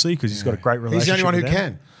Cody, obviously, because he's got a great relationship. He's the only one with who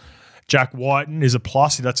them. can. Jack Whiten is a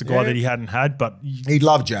plus. That's a guy that he hadn't had, but he'd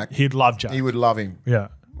love Jack. He'd love Jack. He would love him. Yeah.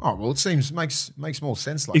 Oh well, it makes more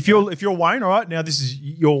sense. Like if you're Wayne, all right. Now this is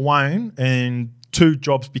your Wayne, and two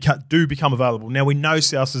jobs do become available. Now, we know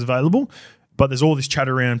South is available, but there's all this chat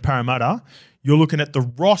around Parramatta. You're looking at the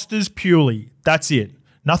rosters purely. That's it.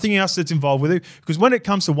 Nothing else that's involved with it. Because when it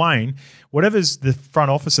comes to Wayne, whatever's the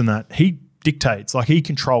front office and that, he dictates, like he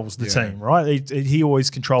controls the team, right? He always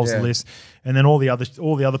controls the list. And then all the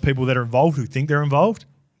other people that are involved who think they're involved,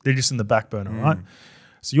 they're just in the back burner, right?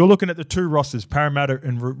 So you're looking at the two rosters, Parramatta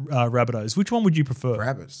and Rabbitohs. Which one would you prefer?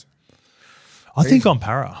 Rabbits. I think I'm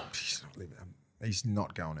Para. He's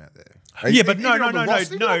not going out there. Yeah, but no.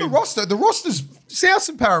 The rosters, South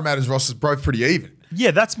and Parramatta's rosters both pretty even.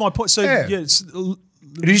 Yeah, that's my point. So it'll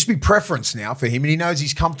just be preference now for him, and he knows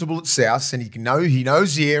he's comfortable at South, and he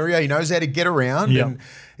knows the area, he knows how to get around, and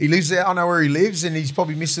he lives there. I know where he lives, and he's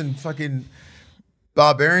probably missing fucking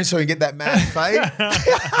Barbarian so he can get that mad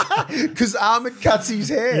fade because Ahmed cuts his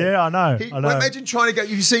hair. Yeah, I know. Imagine trying to go. Have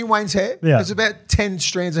you seen Wayne's hair? Yeah. There's about 10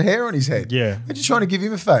 strands of hair on his head. Yeah. Imagine trying to give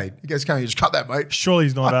him a fade. He goes, "Can't you just cut that, mate?" Surely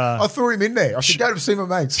he's not. I threw him in there. I should go to see my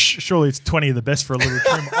mates. Surely it's 20 of the best for a little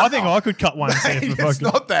trim. I think I could cut Wayne's hair. It's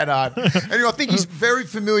not that hard. Anyway, I think he's very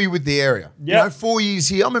familiar with the area. Yeah. You know, 4 years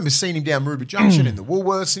here. I remember seeing him down Maroubra Junction in the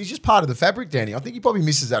Woolworths, and he's just part of the fabric down here. I think he probably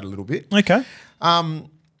misses that a little bit. Okay.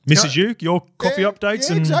 Mrs. You, your coffee updates,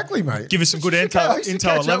 and exactly, mate. Give us some good intel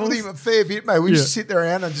at levels. With him a fair bit, mate. We just sit there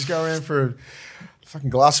around and just go around for a fucking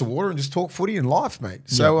glass of water and just talk footy and life, mate.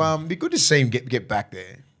 So it'd be good to see him get back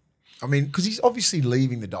there. I mean, because he's obviously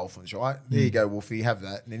leaving the Dolphins, right? There you go, Wolfie, have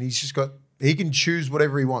that. And then he can choose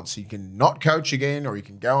whatever he wants. He can not coach again, or he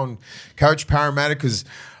can go and coach Parramatta, because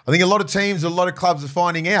I think a lot of teams, a lot of clubs are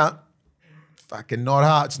finding out, fucking not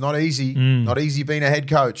hard. It's not easy. Not easy being a head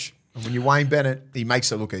coach. And when you're Wayne Bennett, he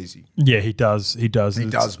makes it look easy. Yeah, he does. He does,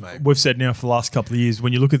 mate. We've said now for the last couple of years,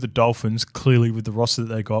 when you look at the Dolphins, clearly with the roster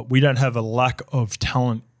that they got, we don't have a lack of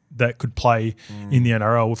talent that could play in the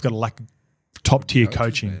NRL. We've got a lack of top-tier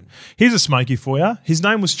coaching. Man. Here's a smoky for you. His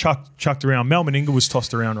name was chucked around. Mel Meninga was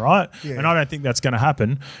tossed around, right? Yeah. And I don't think that's going to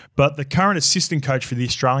happen. But the current assistant coach for the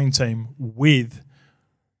Australian team with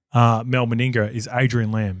Mel Meninga is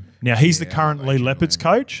Adrian Lamb. Now, he's the current Lee Leopards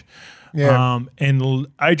coach. Yeah. And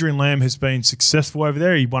Adrian Lamb has been successful over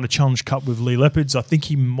there. He won a Challenge Cup with Lee Leopards. I think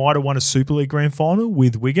he might have won a Super League Grand Final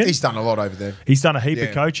with Wigan. He's done a lot over there. He's done a heap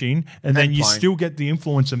of coaching. And then you still get the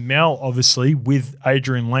influence of Mel, obviously, with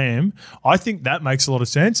Adrian Lamb. I think that makes a lot of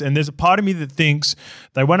sense. And there's a part of me that thinks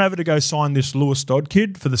they went over to go sign this Lewis Dodd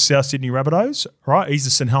kid for the South Sydney Rabbitohs, right? He's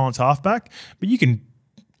the St Helens halfback. But you can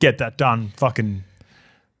get that done fucking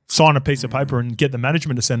sign a piece of paper and get the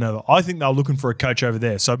management to send over. I think they're looking for a coach over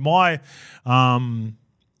there. So my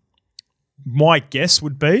guess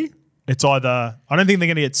would be it's either – I don't think they're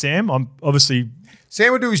going to get Sam.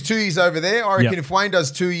 Sam would do his 2 years over there. I reckon if Wayne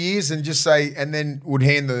does 2 years and just say – and then would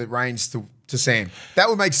hand the reins to Sam. That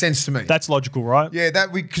would make sense to me. That's logical, right? Yeah,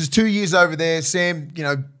 because 2 years over there, Sam, you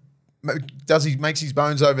know, makes his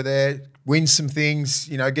bones over there, wins some things,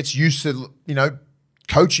 you know, gets used to, you know,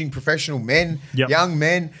 coaching professional men, young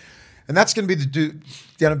men, and that's going to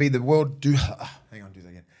be the world. Hang on, do that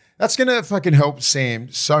again. That's going to fucking help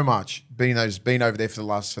Sam so much. Being over there for the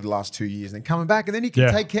last 2 years, and then coming back, and then he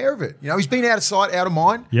can take care of it. You know, he's been out of sight, out of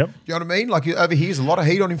mind. Yep. Do you know what I mean? Like over here, there's a lot of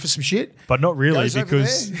heat on him for some shit, but not really,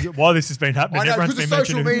 because while this has been happening, everyone's been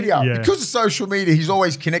mentioning social media. Yeah. Because of social media, he's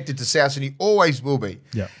always connected to South, and he always will be.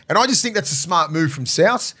 Yeah. And I just think that's a smart move from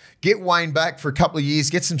South. Get Wayne back for a couple of years,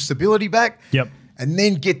 get some stability back. Yep. And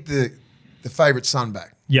then get the favourite son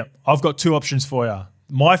back. Yep. I've got two options for you.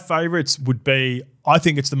 My favourites would be, I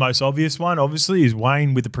think it's the most obvious one, obviously, is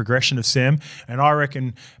Wayne with the progression of Sam. And I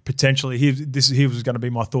reckon potentially, here was going to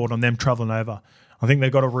be my thought on them travelling over. I think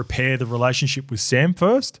they've got to repair the relationship with Sam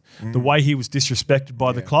first, the way he was disrespected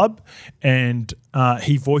by the club, and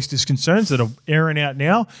he voiced his concerns that are airing out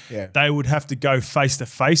now. Yeah. They would have to go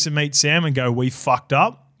face-to-face and meet Sam and go, we fucked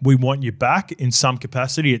up. We want you back in some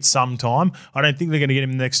capacity at some time. I don't think they're going to get him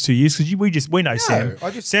in the next 2 years because we know Sam.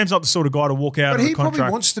 Sam's not the sort of guy to walk out of a contract. But he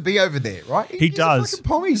probably wants to be over there, right? He does. He's a fucking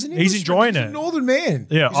pommy. He's enjoying it. He's a northern man.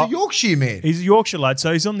 Yeah, he's a Yorkshire man. He's a Yorkshire lad,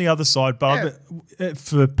 so he's on the other side. But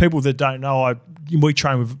for people that don't know, we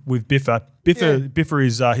train with Biffa. Biffa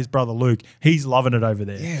is his brother Luke. He's loving it over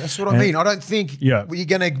there. Yeah, that's what I mean. I don't think you're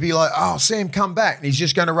going to be like, oh, Sam, come back. And he's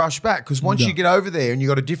just going to rush back. Because once you get over there and you've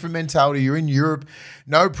got a different mentality, you're in Europe,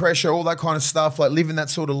 no pressure, all that kind of stuff, like living that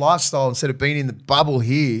sort of lifestyle instead of being in the bubble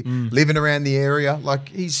here, living around the area. Like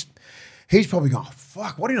he's probably going, oh,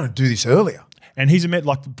 fuck, why didn't I do this earlier? And he's a man,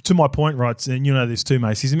 like, to my point, right, and you know this too,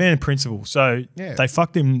 mate, he's a man in principle. So they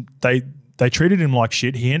fucked him. They They treated him like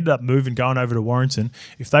shit. He ended up going over to Warrington.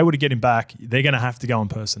 If they were to get him back, they're going to have to go in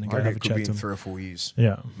person and go have a chat to him. 3 or 4 years.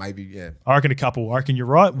 Yeah. Maybe, yeah. I reckon a couple. I reckon you're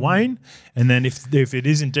right, Wayne. And then if it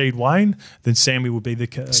is indeed Wayne, then Sammy will be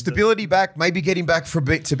the... Stability back, maybe get him back for a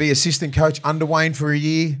bit to be assistant coach under Wayne for a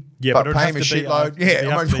year. Yeah, but pay him a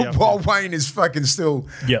shitload. While Wayne is fucking still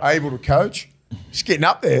able to coach. He's getting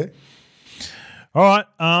up there. All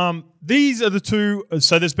right. These are the two.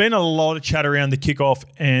 So there's been a lot of chat around the kickoff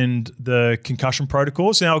and the concussion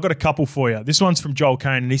protocols. Now, I've got a couple for you. This one's from Joel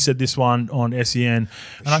Kane, and he said this one on SEN.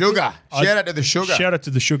 And Sugar. Shout out to the Sugar. Shout out to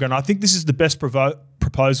the Sugar. And I think this is the best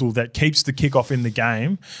proposal that keeps the kickoff in the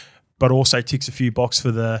game, but also ticks a few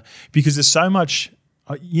boxes because there's so much...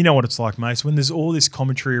 You know what it's like, mate. When there's all this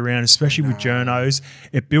commentary around, especially with journos,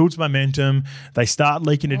 it builds momentum. They start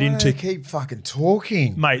leaking it into... They keep fucking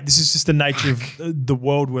talking. Mate, this is just the nature of the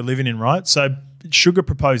world we're living in, right? So Sugar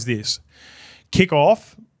proposed this.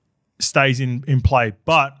 Kick-off stays in play,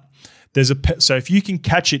 but so if you can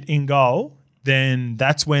catch it in goal, then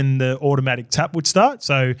that's when the automatic tap would start.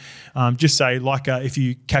 So just say if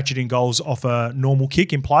you catch it in goals off a normal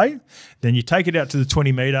kick in play, then you take it out to the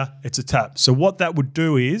 20 metre, it's a tap. So what that would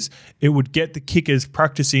do is it would get the kickers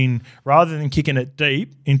practicing, rather than kicking it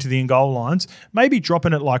deep into the in-goal lines, maybe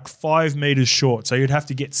dropping it like 5 metres short. So you'd have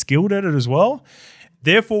to get skilled at it as well.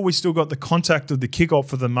 Therefore, we still got the contact of the kick-off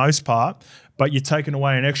for the most part, but you're taking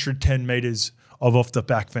away an extra 10 metres of off the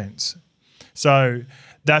back fence. So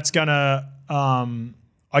that's going to...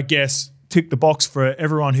 I guess, tick the box for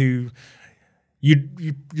everyone who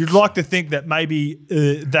you'd like to think that maybe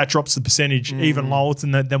that drops the percentage even lower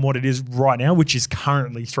than what it is right now, which is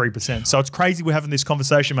currently 3%. So it's crazy we're having this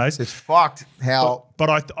conversation, mate. It's fucked how...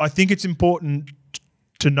 But I think it's important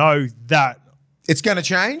to know that... It's going to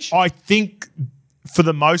change? I think... For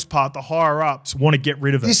the most part, the higher-ups want to get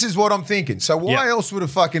rid of it. This is what I'm thinking. So why else would a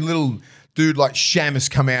fucking little dude like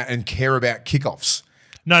Shamus come out and care about kickoffs?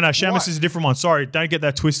 No, Shamus is a different one. Sorry, don't get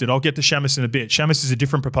that twisted. I'll get to Shamus in a bit. Shamus is a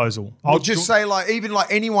different proposal. I'll just say, even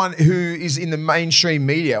anyone who is in the mainstream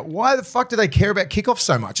media, why the fuck do they care about kickoffs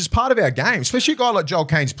so much? It's part of our game, especially a guy like Joel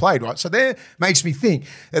Kane's played, right? So that makes me think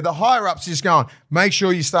that the higher-ups just going, make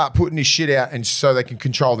sure you start putting this shit out and so they can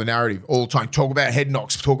control the narrative all the time. Talk about head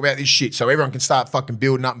knocks, talk about this shit so everyone can start fucking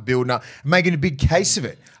building up and making a big case of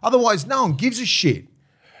it. Otherwise, no one gives a shit.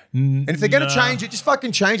 And if they're going to change it, just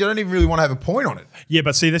fucking change it. I don't even really want to have a point on it. Yeah,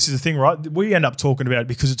 but see, this is the thing, right? We end up talking about it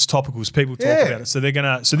because it's topical. People talk about it. So they're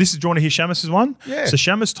going to... So this is... Do you want to hear Shamus's one? Yeah. So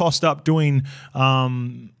Shamus tossed up doing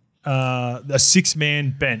a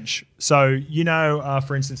 6-man bench. So,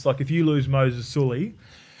 for instance, like if you lose Moses Sully,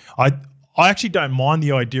 I actually don't mind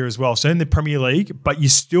the idea as well. So in the Premier League, but you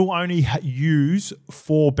still only use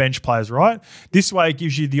 4 bench players, right? This way it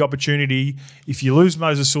gives you the opportunity, if you lose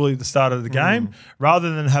Moses Sully at the start of the game,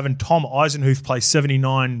 rather than having Tom Eisenhuth play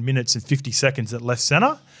 79 minutes and 50 seconds at left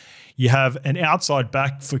centre, you have an outside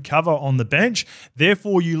back for cover on the bench.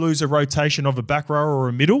 Therefore, you lose a rotation of a back row or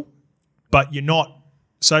a middle, but you're not.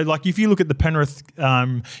 So like if you look at the Penrith, you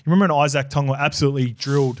remember when Isaac Tonga absolutely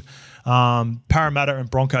drilled Parramatta and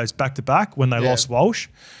Broncos back-to-back when they lost Walsh.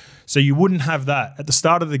 So you wouldn't have that. At the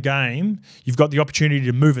start of the game, you've got the opportunity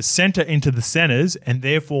to move a centre into the centres and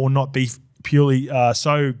therefore not be purely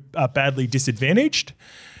so badly disadvantaged.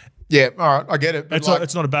 Yeah, all right, I get it.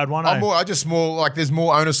 It's not a bad one. There's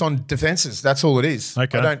more onus on defences. That's all it is.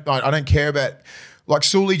 Okay. I don't care about... Like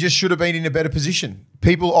Sully just should have been in a better position.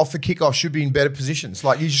 People off the kickoff should be in better positions.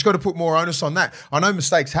 Like you just got to put more onus on that. I know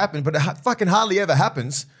mistakes happen, but it fucking hardly ever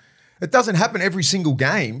happens. It doesn't happen every single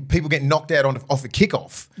game. People get knocked out off the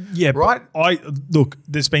kickoff. Yeah, right. Look.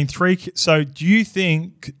 There's been 3. So do you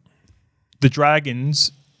think the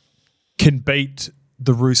Dragons can beat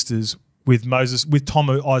the Roosters with Tom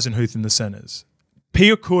Eisenhuth in the centres?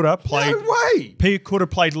 Piakura played. No way. Piakura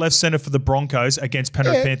played left centre for the Broncos against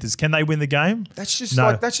Penrith Panthers. Can they win the game? That's just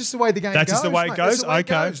that's just the way the game goes. That's just the way it goes.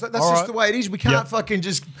 Okay, that's just the way it is. We can't fucking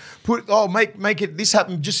just make it this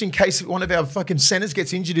happen just in case one of our fucking centres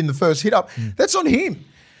gets injured in the first hit up. That's on him.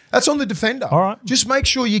 That's on the defender. All right. Just make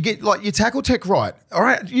sure you get your tackle tech right. All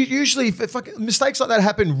right. Usually, mistakes like that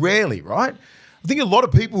happen rarely, right? I think a lot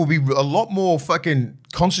of people will be a lot more fucking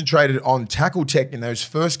concentrated on tackle tech in those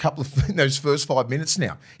first 5 minutes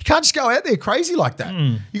now. You can't just go out there crazy like that.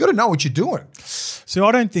 You got to know what you're doing. So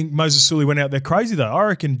I don't think Moses Sully went out there crazy though. I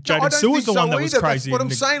reckon Jaden Sewell's the one that was crazy. That's what I'm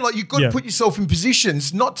saying. Like you've got to put yourself in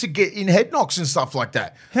positions not to get in head knocks and stuff like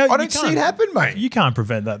that. I don't see it happen, mate. You can't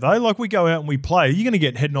prevent that though. Like we go out and we play, you're going to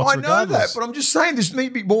get head knocks regardless. I know that, but I'm just saying there's need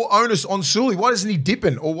to be more onus on Sully. Why isn't he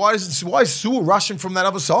dipping? Or why is Sewell rushing from that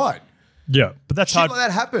other side? Yeah, but that's Shit hard. like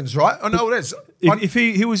that happens, right? I know it is. If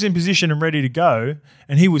he was in position and ready to go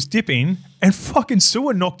and he was dipping and fucking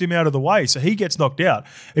Sewer knocked him out of the way, so he gets knocked out.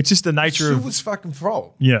 It's just the nature of... Sewer's fucking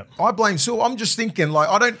fault. Yeah. I blame Sewer. I'm just thinking, like,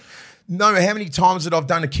 I don't know how many times that I've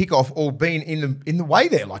done a kickoff or been in the way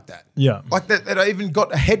there like that. Yeah. Like that I even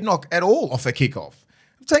got a head knock at all off a kickoff.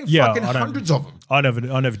 I've taken fucking hundreds of them. I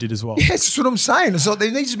never did as well. Yeah, that's what I'm saying. So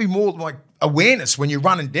there needs to be more like awareness when you're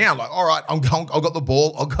running down. Like, all right, I've got the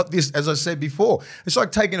ball. I've got this, as I said before. It's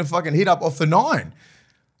like taking a fucking hit up off the 9.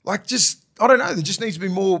 Like, just, I don't know. There just needs to be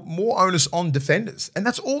more onus on defenders. And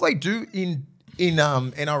that's all they do in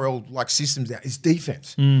NRL like systems now is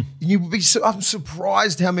defense. And you would be I'm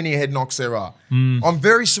surprised how many head knocks there are. I'm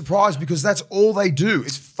very surprised because that's all they do.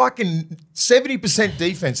 It's fucking 70%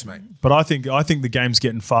 defense, mate. But I think the game's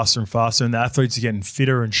getting faster and faster, and the athletes are getting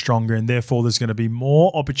fitter and stronger, and therefore there's going to be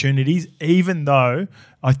more opportunities. Even though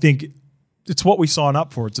I think it's what we sign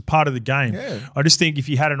up for. It's a part of the game. Yeah. I just think if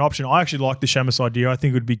you had an option, I actually like the Shamus idea. I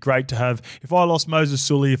think it would be great to have, if I lost Moses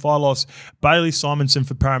Sully, if I lost Bailey Simonson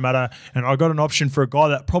for Parramatta, and I got an option for a guy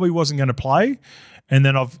that probably wasn't going to play, and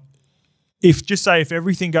then if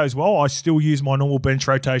everything goes well, I still use my normal bench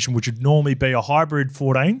rotation, which would normally be a hybrid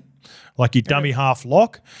 14, like your dummy half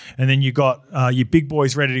lock, and then you got your big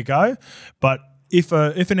boys ready to go. But if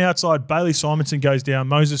an outside Bailey Simonson goes down,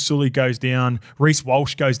 Moses Sully goes down, Reece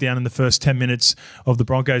Walsh goes down in the first 10 minutes of the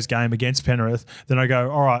Broncos game against Penrith, then I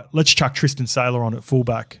go, all right, let's chuck Tristan Saylor on at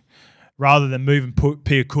fullback rather than move and put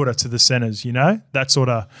Pia Kura to the centres, you know?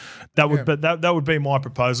 That would be my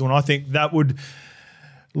proposal, and I think that would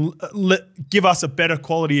give us a better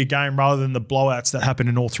quality of game rather than the blowouts that happen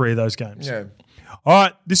in all three of those games. Yeah. All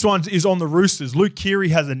right, this one is on the Roosters. Luke Keary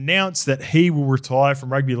has announced that he will retire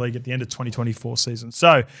from rugby league at the end of 2024 season.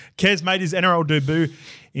 So, Kez made his NRL debut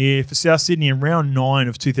for South Sydney in round 9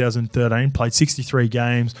 of 2013, played 63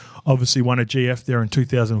 games, obviously won a GF there in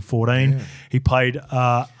 2014. Yeah. He played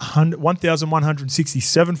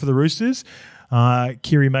 1,167 for the Roosters.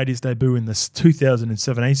 Keary made his debut in the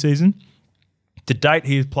 2017 season. To date,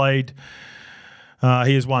 he has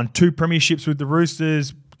won 2 premierships with the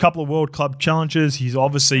Roosters, couple of World Club challenges. He's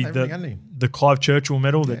obviously the Clive Churchill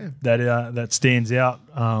Medal that stands out,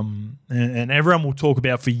 and everyone will talk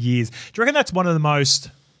about for years. Do you reckon that's one of the most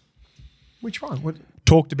which one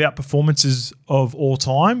talked about performances of all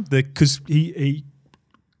time? Because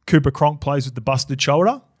Cooper Cronk plays with the busted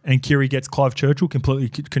shoulder, and Keary gets Clive Churchill completely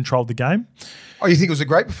controlled the game. Oh, you think it was a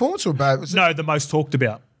great performance or bad? No, the most talked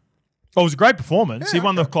about. Oh, it was a great performance. Yeah, he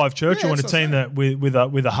won the Clive Churchill on a team that with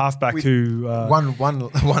a halfback who one arm.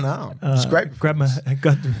 It's great. Grab my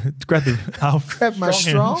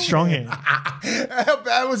strong hand. How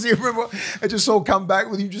bad was he? Remember, I just saw come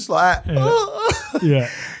back with you just like yeah.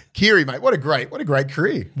 Keary, mate, what a great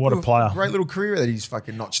career. What a player. Great little career that he's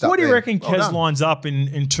fucking notched up. What do you reckon Kez lines up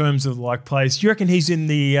in terms of like plays? Do you reckon he's in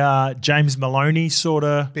the James Maloney sort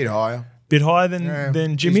of bit higher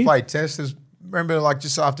than Jimmy? He's played tests. Remember, like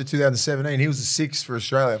just after 2017, he was the 6th for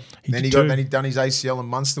Australia. Then he done his ACL, and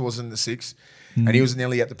Munster wasn't the 6th, and he was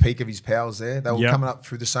nearly at the peak of his powers there. They were coming up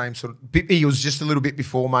through the same sort of. He was just a little bit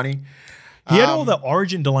before money. He had all the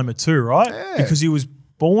origin dilemma too, right? Yeah. Because he was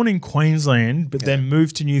born in Queensland, but then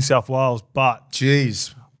moved to New South Wales. But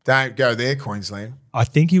jeez, don't go there, Queensland. I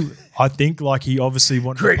think he obviously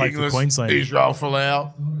wanted to play for Queensland. Israel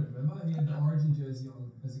Folau. Remember, he had the origin jersey on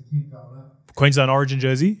as a kid growing up. Queensland origin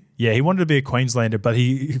jersey? Yeah, he wanted to be a Queenslander, but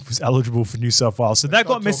he was eligible for New South Wales. So that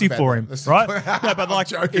got messy for him, right? No, but like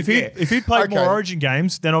if he'd played more origin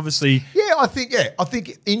games, then obviously... I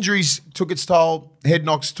think injuries took its toll, head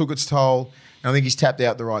knocks took its toll, and I think he's tapped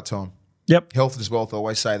out at the right time. Yep. Health is wealth, I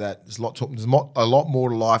always say that. There's a lot more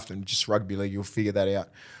to life than just rugby league. You'll figure that out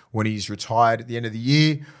when he's retired at the end of the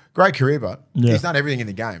year. Great career, but he's done everything in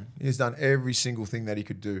the game. He's done every single thing that he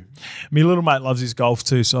could do. My little mate loves his golf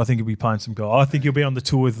too, so I think he'll be playing some golf. I think he'll be on the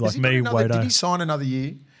tour with like me, Wado. Did he sign another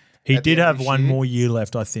year? He did have one more year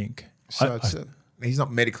left, I think. So he's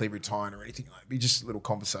not medically retiring or anything like that. It's just a little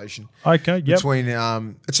conversation. Okay, yep. Between,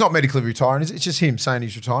 it's not medically retiring, is it? It's just him saying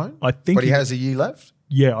he's retiring? I think. But he has a year left?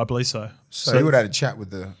 Yeah, I believe so. So he would have had a chat with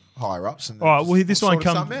the higher ups. And all right, well, this one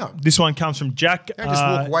comes from Jack. Don't just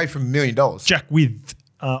walk away from $1 million. Jack with...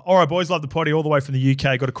 all right, boys, love the potty all the way from the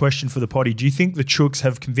UK. Got a question for the potty. Do you think the Chooks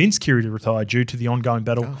have convinced Keary to retire due to the ongoing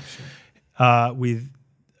battle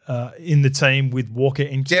in the team with Walker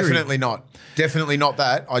and Keary? Definitely not. Definitely not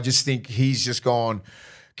that. I just think he's just gone,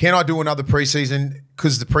 can I do another preseason?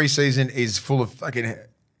 Because the preseason is full of fucking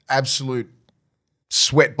absolute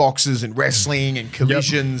sweat boxes and wrestling and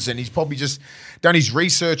collisions, and he's probably just done his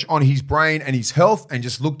research on his brain and his health and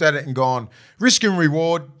just looked at it and gone, risk and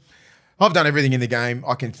reward. I've done everything in the game.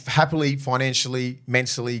 I can happily, financially,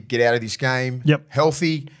 mentally get out of this game. Yep.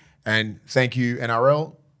 Healthy, and thank you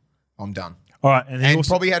NRL. I'm done. All right, and And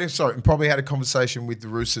probably had a conversation with the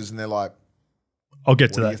Roosters, and they're like, I'll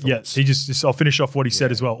get to What are that. your Yeah, thoughts? I'll finish off what he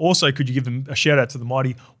said as well. Also, could you give them a shout out to the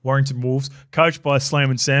mighty Warrington Wolves, coached by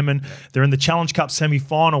Slam and Salmon? They're in the Challenge Cup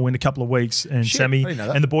semi-final in a couple of weeks, and Shit, Sammy I didn't know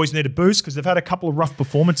that. and the boys need a boost because they've had a couple of rough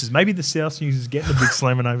performances. Maybe the South News is getting a big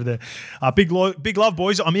slamming over there. Big love,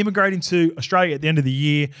 boys. I'm immigrating to Australia at the end of the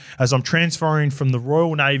year as I'm transferring from the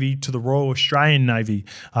Royal Navy to the Royal Australian Navy.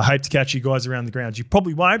 I hope to catch you guys around the grounds. You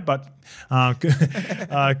probably won't, but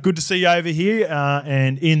good to see you over here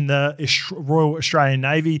and in the Royal Australian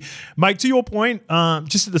Navy. Mate, to your point,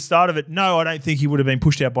 just at the start of it, no, I don't think he would have been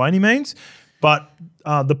pushed out by any means. But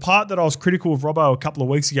the part that I was critical of Robbo a couple of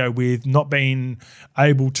weeks ago with not being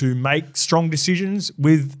able to make strong decisions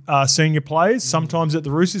with senior players, sometimes at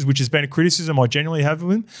the Roosters, which has been a criticism I genuinely have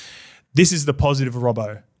of him, this is the positive of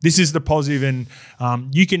Robbo. This is the positive, and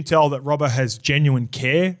you can tell that Robbo has genuine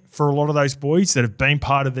care for a lot of those boys that have been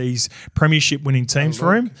part of these premiership winning teams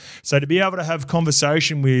for him. So to be able to have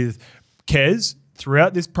conversation with Kez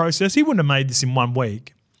throughout this process, he wouldn't have made this in 1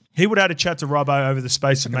 week. He would have had a chat to Robbo over the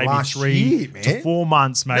space of maybe last 3 year, to 4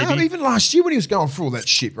 months, maybe. No, even last year when he was going through all that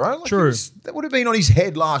shit, bro. Like True. That would have been on his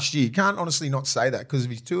head last year. You can't honestly not say that because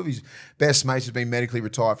two of his best mates have been medically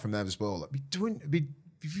retired from that as well. Like,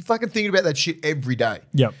 if you're fucking thinking about that shit every day.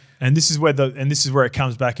 Yep. And this is where it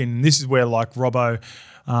comes back in. And this is where like Robbo,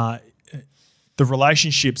 the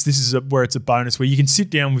relationships, this is where it's a bonus where you can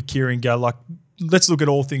sit down with Keary and go like, let's look at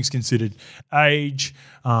all things considered. Age,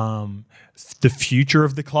 the future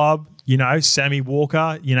of the club, you know, Sammy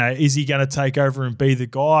Walker, you know, is he going to take over and be the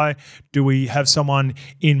guy? Do we have someone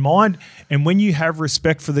in mind? And when you have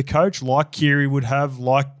respect for the coach, like Keary would have,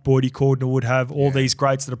 like Boydie Cordner would have, all these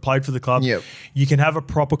greats that have played for the club, you can have a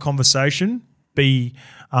proper conversation, be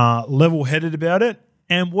level-headed about it,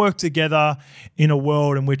 and work together in a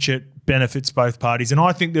world in which it benefits both parties. And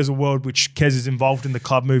I think there's a world which Kez is involved in the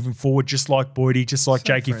club moving forward, just like Boydie, just like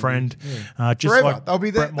Jakey Friend, just Forever. like They'll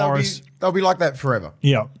be Brett Morris. They'll be like that forever.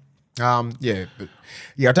 Yeah. I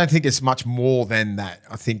don't think it's much more than that.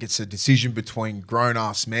 I think it's a decision between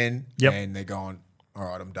grown-ass men and they're going, all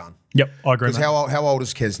right, I'm done. Yep, I agree. Because how old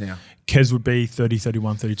is Kez now? Kez would be 30,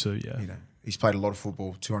 31, 32, yeah. You know, he's played a lot of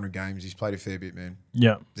football, 200 games. He's played a fair bit, man.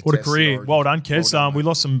 Yeah. The What a Test, career. the Origins. Well done, Kez. Well done, We mate.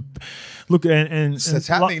 lost some – look, and It's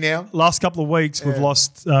happening now. Last couple of weeks we've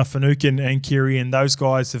lost Finucane and Keary, and those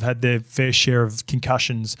guys have had their fair share of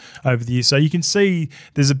concussions over the years. So you can see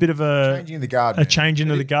there's a bit of Changing of the guard, man. change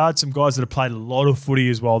into the guard. Some guys that have played a lot of footy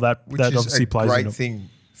as well. That Which is obviously a plays great into it. thing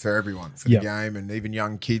for everyone, for the game, and even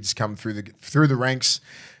young kids come through the ranks.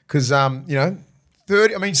 Because,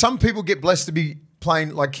 30 – I mean, some people get blessed to be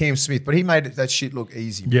playing like Cam Smith, but he made that shit look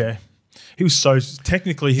easy. Man. Yeah. He was so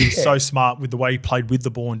smart with the way he played with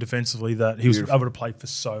the ball and defensively that he was able to play for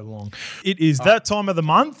so long. It is that time of the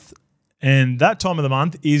month, and that time of the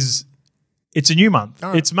month it's a new month.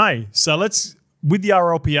 Right. It's May. So with the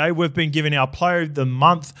RLPA, we've been giving our Player of the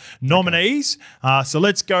Month nominees. So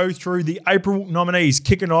let's go through the April nominees.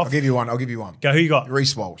 Kicking off. I'll give you one. Go, who you got?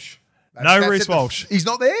 Reece Walsh. No Reece Walsh. He's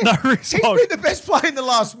not there? No Reece He's Walsh. been the best player in the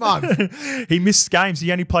last month. He missed games.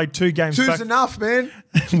 He only played 2 games. Two's enough, man.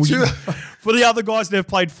 For the other guys, they've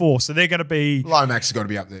played 4. So they're going to be... Lomax has got to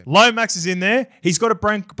be up there. Lomax is in there. He's got a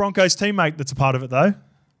Broncos teammate that's a part of it, though.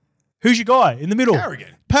 Who's your guy in the middle?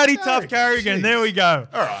 Carrigan. Paddy Tough Carrigan. Jeez. There we go.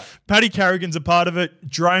 All right. Paddy Carrigan's a part of it.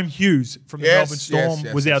 Jerome Hughes from the Melbourne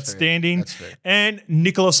Storm was that's outstanding. Fair. That's fair. And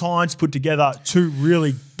Nicholas Hines put together 2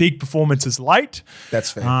 really big performances late. That's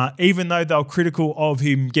fair. Even though they were critical of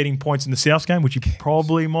him getting points in the South game, which he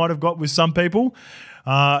probably might have got with some people.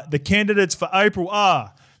 The candidates for April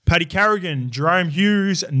are Paddy Carrigan, Jerome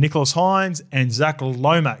Hughes, Nicholas Hines, and Zach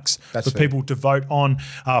Lomax That's for fair. people to vote on,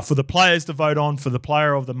 for the players to vote on for the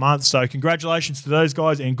Player of the Month. So congratulations to those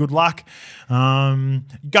guys and good luck.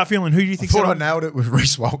 Gut feeling, who do you I think? thought I nailed it with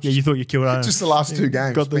Reece Walsh. Yeah, you thought you killed it. Just the last 2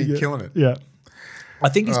 games. Been killing it. Yeah. I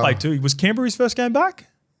think he's played 2. Was Canberra his first game back?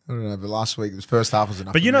 I don't know, but last week, the first half was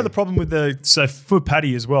enough. But you for know me. the problem with so for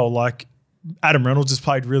Paddy as well, like Adam Reynolds has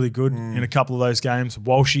played really good in a couple of those games.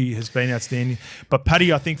 Walshy has been outstanding. But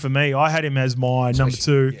Paddy, I think for me, I had him as my number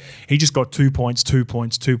 2. Yeah. He just got 2 points, 2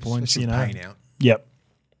 points, 2 points, Especially you know. with Payne out. Yep.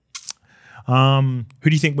 Who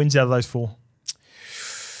do you think wins out of those 4?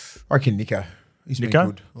 I reckon Nico. He's Nico? been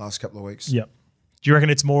good last couple of weeks. Yep. Do you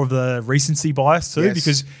reckon it's more of the recency bias too? Yes.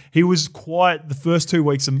 Because he was quiet the first 2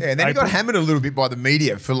 weeks of Yeah, and then he April. got hammered a little bit by the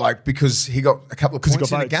media because he got a couple of he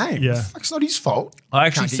points in got the votes. game. Yeah. It's not his fault. I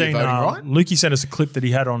actually Can't get seen your voting right. Lukey sent us a clip that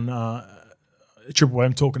he had on Triple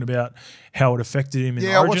M talking about how it affected him in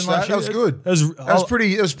Yeah, I Origin watched that. That was good.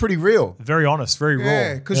 That was pretty real. Very honest, very raw.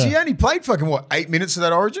 Yeah, because he only played fucking, 8 minutes of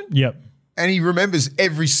that Origin? Yep. And he remembers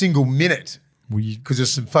every single minute. Because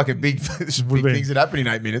there's some fucking big things that happen in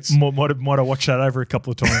 8 minutes. Might have watched that over a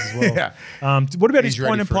couple of times as well. Yeah. What about his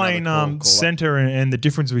point in playing centre and the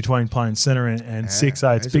difference between playing centre and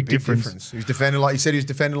 6'8"? It's a big difference. He was defending like, he said he was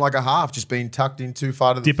defending like a half, just being tucked in too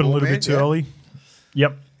far to the dipping a little bit too early.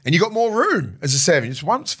 Yep. And you got more room as a 7. It's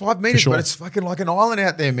 5 meters, but it's fucking like an island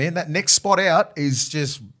out there, man. That next spot out is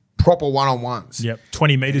just proper one-on-ones. Yep,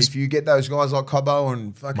 20 metres. If you get those guys like Cobbo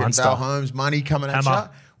and fucking Val Holmes, Money coming at you,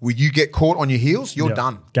 will you get caught on your heels? You're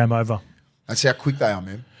done. Game over. That's how quick they are,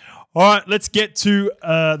 man. All right, let's get to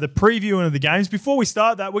the previewing of the games. Before we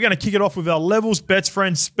start that, we're going to kick it off with our Levels Bets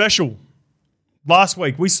Friends special. Last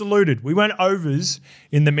week, we saluted. We went overs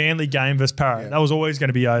in the Manly game versus Parramatta. That was always going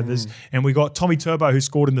to be overs. And we got Tommy Turbo, who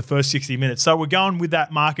scored in the first 60 minutes. So we're going with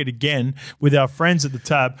that market again with our friends at the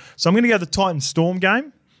tab. So I'm going to go the Titans Storm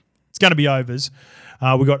game. It's going to be overs.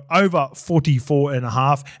 We got over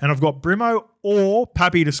 44.5. And I've got Brimo or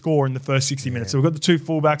Pappy to score in the first 60 minutes. So we've got the two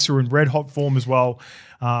fullbacks who are in red-hot form as well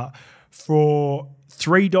for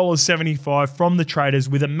 $3.75 from the traders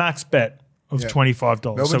with a max bet of $25.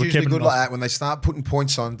 Melbourne's usually good like that. When they start putting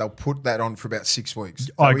points on, they'll put that on for about 6 weeks.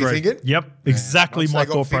 I agree. What you thinking? Yep, exactly my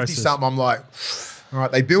thought process. Something, I'm like, all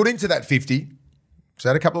right, they build into that 50. So they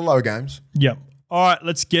had a couple of low games. Yep. All right,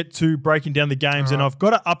 let's get to breaking down the games. And I've got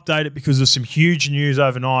to update it because there's some huge news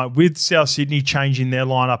overnight with South Sydney changing their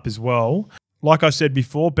lineup as well. Like I said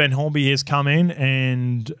before, Ben Hornby has come in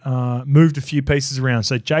and moved a few pieces around.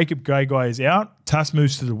 So Jacob Gagai is out. Tass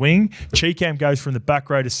moves to the wing. Cheekam goes from the back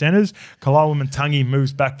row to centres. Kalawa Matangi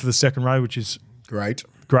moves back to the second row, which is great.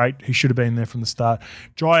 He should have been there from the start.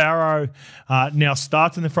 Dry Arrow now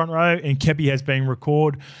starts in the front row, and Kepi has been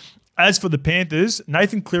recorded. As for the Panthers,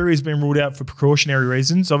 Nathan Cleary has been ruled out for precautionary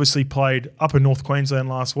reasons. Obviously played up in North Queensland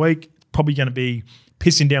last week. Probably going to be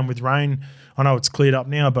pissing down with rain. I know it's cleared up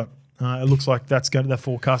now, but it looks like that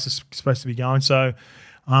forecast is supposed to be going. So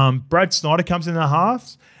Brad Snyder comes in the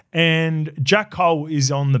halves, and Jack Cole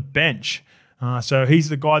is on the bench. So he's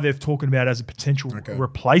the guy they're talking about as a potential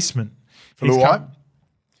replacement. For Luai?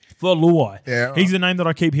 For Luai. Yeah, he's the name that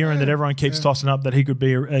I keep hearing that everyone keeps tossing up that he could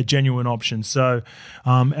be a genuine option. So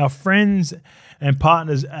our friends and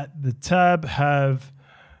partners at the tab have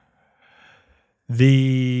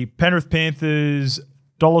the Penrith Panthers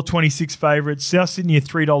 $1.26 favourites. South Sydney are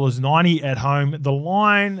 $3.90 at home. The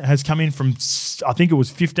line has come in from, I think it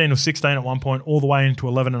was 15 or 16 at one point, all the way into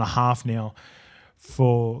 11.5 now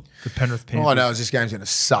for the Penrith Panthers. All I know is this game's going to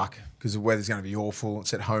suck because the weather's going to be awful.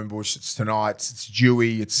 It's at Homebush. It's tonight. It's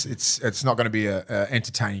dewy. It's not going to be an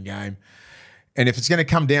entertaining game. And if it's going to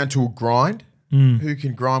come down to a grind, who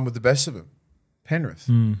can grind with the best of them? Penrith.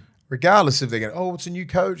 Regardless if they're going, it's a new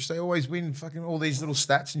coach. They always win fucking all these little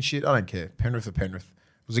stats and shit. I don't care. Penrith or Penrith.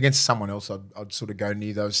 It was against someone else, I'd sort of go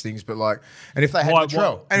near those things. But and if they had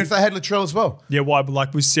Latrell. And if they had Latrell as well. Yeah, why?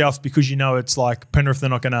 But with South, because it's like Penrith, they're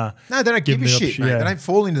not going to. No, they don't give a shit, mate. They don't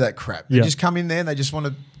fall into that crap. They just come in there and they just want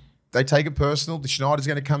to, they take it personal. The Schneider's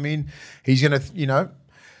going to come in. He's going to,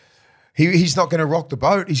 he's not going to rock the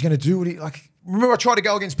boat. He's going to do what he, remember I tried to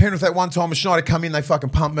go against Penrith that one time and Schneider come in, they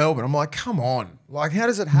fucking pump Melbourne. I'm like, come on. How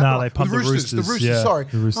does it happen? No, they pump the Roosters. The Roosters, sorry.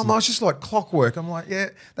 The Roosters. It's just like clockwork. I'm like,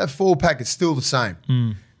 that four pack is still the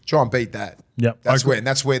same. Try and beat that. Yep.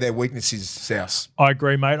 That's where their weakness is, South. I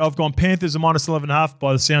agree, mate. I've gone Panthers at -11.5.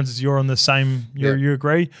 By the sounds as you're on the same, you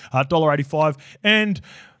agree. $1.85. And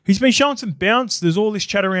he's been showing some bounce. There's all this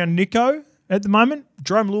chat around Nico at the moment.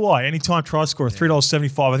 Jerome Luai, anytime try scorer,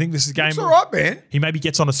 $3.75. I think this is a game. It's all right, man. He maybe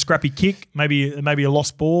gets on a scrappy kick, maybe a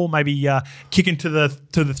lost ball, maybe kicking to the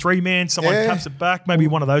 3-man. Someone taps it back. Maybe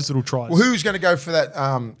one of those little tries. Well, who's going to go for that?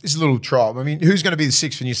 This is a little trial. I mean, who's going to be the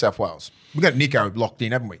 6 for New South Wales? We've got Nico locked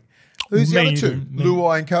in, haven't we? Who's the other two?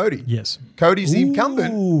 Luai and Cody. Yes. Cody's the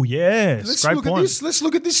incumbent. Oh, yes. Let's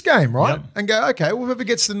look at this game, right? Yep. And go, okay, whoever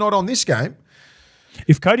gets the nod on this game.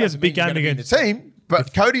 If Cody has a big game against the team,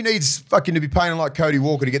 but Cody needs fucking to be playing like Cody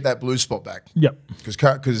Walker to get that blue spot back. Yep.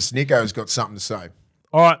 Because Nico's got something to say.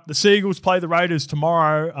 All right, the Seagulls play the Raiders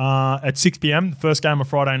tomorrow at 6 p.m, the first game of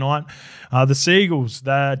Friday night. The Seagulls,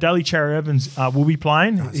 Daly Cherry Evans will be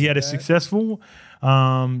playing. He had a successful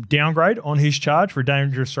downgrade on his charge for a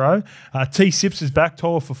dangerous throw. T. Sips is back.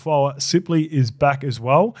 Toa Fafoa Sipley is back as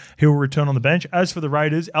well. He will return on the bench. As for the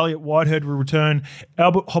Raiders, Elliot Whitehead will return.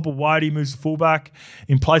 Albert Hopper-Whitey moves to fullback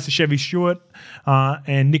in place of Chevy Stewart.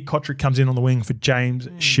 And Nick Kotrick comes in on the wing for James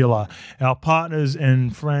Schiller. Our partners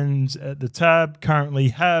and friends at the tab currently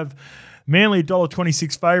have Manly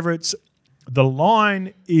 $1.26 favourites. The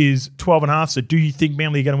line is 12.5. So do you think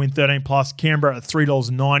Manly are going to win 13 plus? Canberra at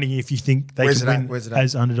 $3.90 if you think they can win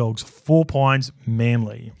as underdogs. 4 Pines,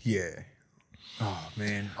 Manly. Yeah. Oh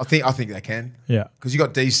man, I think they can. Yeah, because you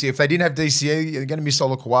got DC. If they didn't have DCE, they're going to miss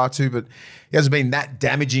Olakawatu, but he hasn't been that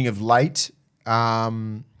damaging of late.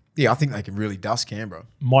 Yeah, I think they can really dust Canberra.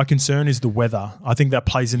 My concern is the weather. I think that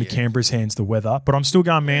plays into Canberra's hands, the weather. But I'm still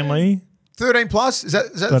going Manly. 13 plus? Is that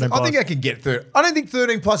 13 I think I can get 30. I don't think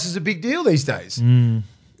 13 plus is a big deal these days.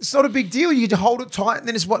 It's not a big deal. You hold it tight, and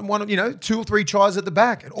then it's one, 2 or 3 tries at the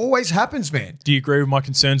back. It always happens, man. Do you agree with my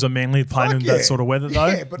concerns on Manly playing in that sort of weather, though?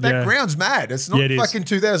 Yeah, but that ground's mad. It's not fucking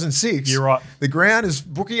 2006. You're right. The ground is,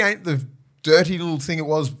 Brookie ain't the dirty little thing it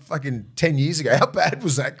was fucking 10 years ago. How bad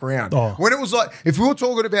was that ground? Oh. When it was like, if we were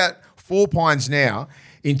talking about 4 Pines now,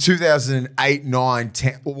 in 2008, 9,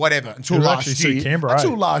 10, or whatever, until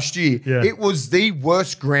last year, it was the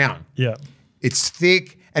worst ground. Yeah. It's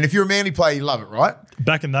thick. And if you're a Manly player, you love it, right?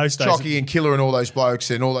 Back in those days. Chalky and Killer and all those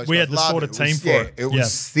blokes and all those We guys had the sort of team for it. It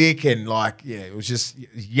was thick and it was just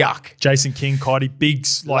yuck. Jason King, Cotty, big,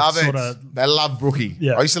 love it. They love Brookie.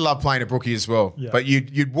 Yeah. I used to love playing at Brookie as well. Yeah. But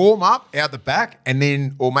you'd warm up out the back and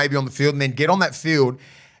then, or maybe on the field, and then get on that field.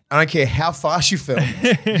 I don't care how fast you felt.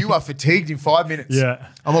 You are fatigued in 5 minutes. Yeah.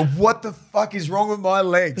 I'm like, what the fuck is wrong with my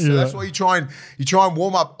legs? So that's why you try and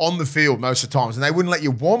warm up on the field most of the times, and they wouldn't let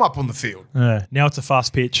you warm up on the field. Now it's a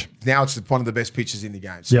fast pitch. Now it's one of the best pitches in the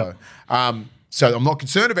game. So, so I'm not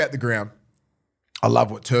concerned about the ground. I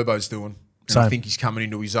love what Turbo's doing. And I think he's coming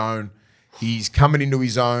into his own. He's coming into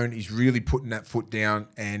his own. He's really putting that foot down,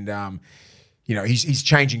 and he's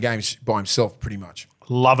changing games by himself pretty much.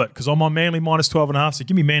 Love it, because I'm on Manly minus 12.5, so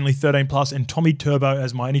give me Manly 13 plus and Tommy Turbo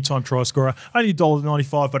as my anytime try scorer. Only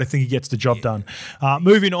 $1.95, but I think he gets the job done.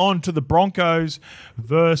 Moving on to the Broncos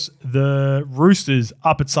versus the Roosters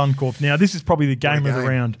up at Suncorp. Now, this is probably the game of the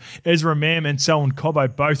round. Ezra Mam and Selwyn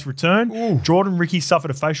Cobbo both return. Ooh. Jordan Ricky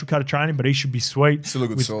suffered a facial cut of training, but he should be sweet. Still a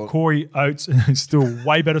good sort. Corey Oates, still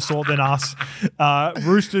way better sort than us.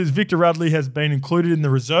 Roosters, Victor Radley has been included in the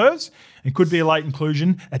reserves and could be a late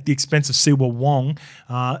inclusion at the expense of Siwa Wong.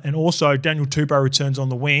 And also, Daniel Tupou returns on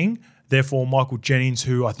the wing. Therefore, Michael Jennings,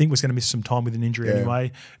 who I think was going to miss some time with an injury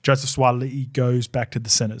anyway. Joseph Swaley goes back to the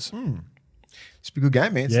centres. It's a good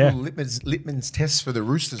game, man. It's a little Littman's test for the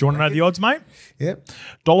Roosters. Do you want to know the odds, mate? Yep.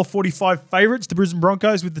 $1.45 favourites, the Brisbane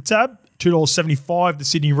Broncos with the tab. $2.75, the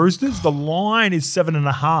Sydney Roosters. The line is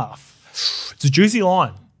 7.5. It's a juicy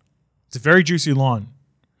line. It's a very juicy line.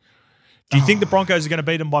 Do you think the Broncos are going to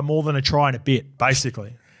beat them by more than a try and a bit,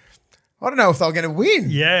 basically? I don't know if they're going to win.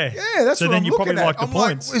 Yeah. Yeah, that's so what then I'm you looking probably at. like the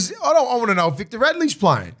points. I want to know if Victor Radley's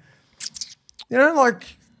playing.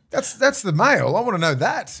 That's the mail. I want to know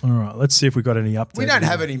that. All right, let's see if we got any updates. We don't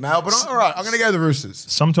have any mail, but all right, I'm going to go the Roosters.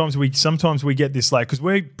 Sometimes we get this late because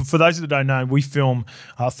for those that don't know, we film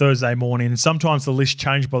Thursday morning, and sometimes the list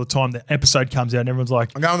changes by the time the episode comes out, and everyone's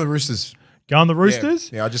like, I'm going the Roosters. Going the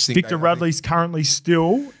Roosters? Yeah, I just think Victor Radley's currently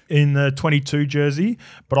still in the 22 jersey,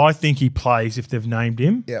 but I think he plays if they've named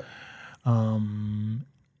him. Yep. I'm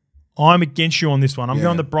against you on this one. I'm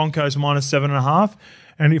going the Broncos minus 7.5.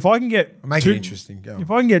 And if I can get... Make it interesting. Go on.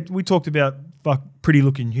 If I can get... We talked about pretty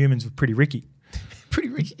looking humans with Pretty Ricky. Pretty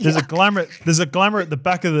Ricky. There's a glamour at the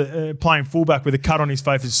back of the playing fullback with a cut on his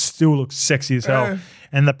face. It still looks sexy as hell.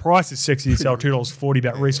 And the price is sexy as hell, $2.40,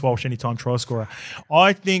 about Reece Walsh anytime try scorer.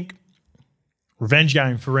 I think... Revenge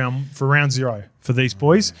game for round zero for these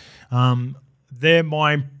boys. They're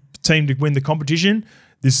my team to win the competition.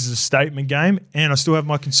 This is a statement game, and I still have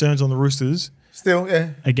my concerns on the Roosters. Still, yeah,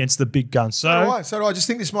 against the big guns. So do I. I just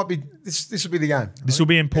think this might be this will be the game. This will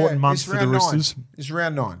be an important month for the Roosters. It's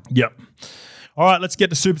round 9. Yep. All right, let's get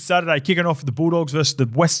to Super Saturday. Kicking off with the Bulldogs versus the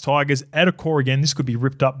West Tigers at a core again. This could be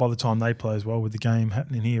ripped up by the time they play as well with the game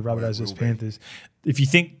happening here. Rabbitohs versus Panthers. If you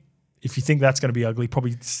think that's going to be ugly,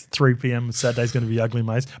 probably 3 p.m. Saturday's going to be ugly,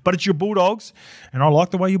 mate. But it's your Bulldogs, and I like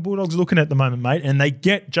the way your Bulldogs are looking at the moment, mate. And they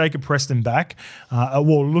get Jacob Preston back.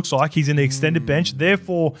 Well, it looks like he's in the extended bench.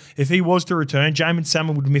 Therefore, if he was to return, Jamin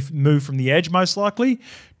Salmon would move from the edge most likely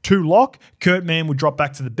to lock. Kurt Mann would drop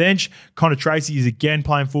back to the bench. Connor Tracy is again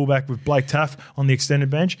playing fullback with Blake Taff on the extended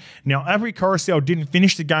bench. Now, Avery Coruscant didn't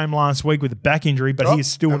finish the game last week with a back injury, but he is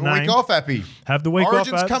still named. Have a week off, Appy. Have the week off,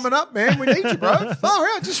 Origin's coming up, man. We need you, bro. Far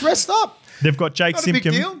out. Just rest up. They've got Jake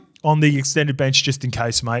Simpkin on the extended bench just in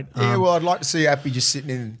case, mate. Yeah, well, I'd like to see Appy just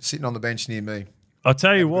sitting on the bench near me. I'll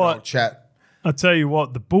tell you what.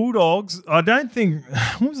 The Bulldogs, I don't think,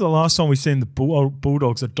 when was the last time we seen the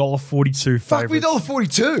Bulldogs $1.42 favourites? Fuck me,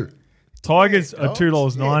 $1.42. Tigers are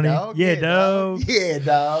 $2.90. Yeah, dog. Yeah,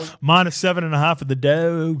 dog. Minus 7.5 of the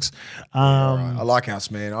Dogs. I like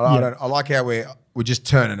us, man. I like how we're just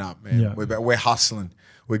turning up, man. Yeah. We're hustling.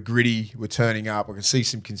 We're gritty. We're turning up. I can see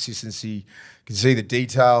some consistency. Can see the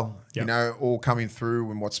detail, Yep. you know, all coming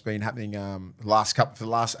through and what's been happening for the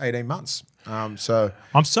last 18 months. So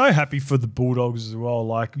I'm so happy for the Bulldogs as well.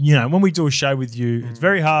 Like, you know, when we do a show with you, it's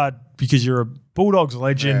very hard because you're a Bulldogs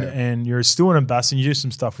legend and you're still an ambassador and you do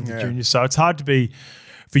some stuff with the juniors. So it's hard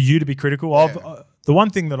for you to be critical. The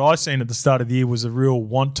one thing that I seen at the start of the year was a real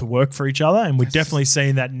want to work for each other, and we're definitely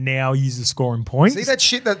seeing that now. Use scoring points. See that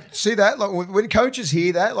shit? Like when coaches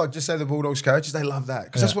hear that, like just say the Bulldogs coaches, they love that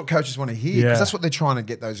because that's what coaches want to hear. Because that's what they're trying to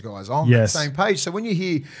get those guys on the same page. So when you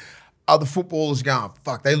hear other footballers going,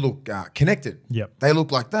 "Fuck, they look connected. Yep. They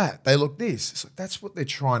look like that. They look this." It's like, that's what they're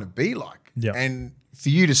trying to be like. Yep. And for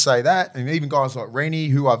you to say that, and even guys like Rennie,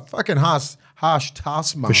 who are fucking harsh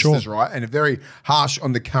taskmasters, right? And are very harsh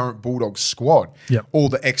on the current Bulldogs squad. Yep. All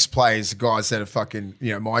the ex-players, guys that are fucking,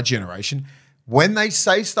 you know, my generation. When they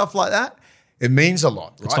say stuff like that, it means a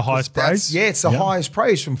lot, right? It's the highest praise. Yeah, it's the highest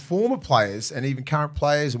praise from former players and even current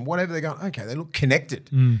players and whatever. They're going, okay, they look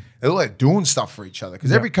connected. They look like doing stuff for each other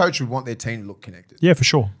because every coach would want their team to look connected. Yeah, for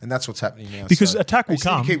sure. And that's what's happening now. Because attack will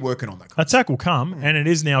come. Keep working on that. Attack will come, and it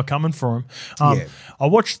is now coming for him. I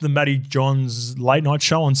watched the Matty Johns late night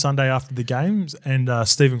show on Sunday after the games, and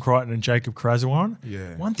Stephen Crichton and Jacob Kraz were on.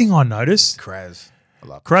 Yeah. One thing I noticed, Kraz. I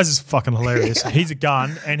love Kraz is fucking hilarious. He's a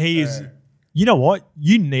gun, and he is. You know what?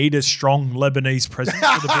 You need a strong Lebanese presence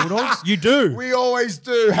for the Bulldogs. You do. We always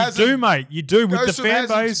do. You do, mate. You do. With the fan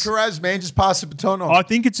Hazard base. to Kraz, man, just pass the baton on. I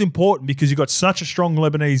think it's important because you've got such a strong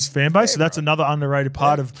Lebanese fan base. So that's another underrated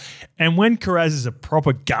part of. And when Kraz is a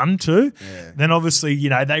proper gun too, then obviously, you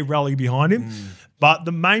know, they rally behind him. But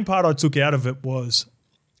the main part I took out of it was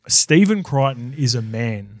Stephen Crichton is a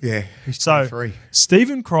man. Yeah. He's So 23.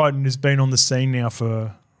 Stephen Crichton has been on the scene now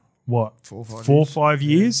for what? 4 or 5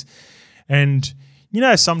 years. And, you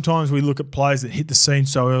know, sometimes we look at players that hit the scene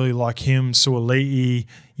so early like him, Suoli'i,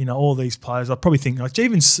 you know, all these players. I probably think, like,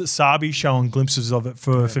 even Sabi showing glimpses of it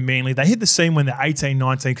for Manly. They hit the scene when they're 18,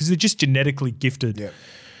 19 because they're just genetically gifted. Yeah.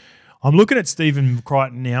 I'm looking at Stephen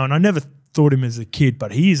Crichton now, and I never thought him as a kid,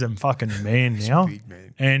 but he is a fucking man now. Big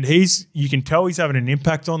man. And you can tell he's having an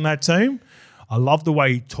impact on that team. I love the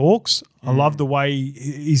way he talks. I love the way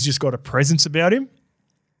he's just got a presence about him.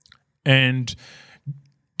 And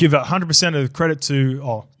give 100% of the credit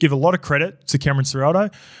give a lot of credit to Cameron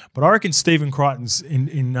Ciraldo, but I reckon Stephen Crichton's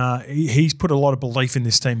he's put a lot of belief in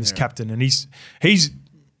this team as captain, and he's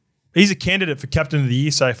a candidate for captain of the year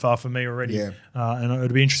so far for me already. Yeah. And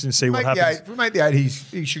it'll be interesting to see what happens. If we make the 8,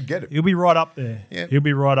 he should get it. He'll be right up there. Yeah. He'll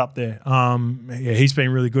be right up there. He's been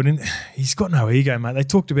really good. And he's got no ego, mate. They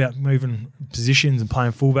talked about moving positions and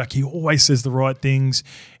playing fullback. He always says the right things.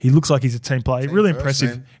 He looks like he's a team player. Really impressive.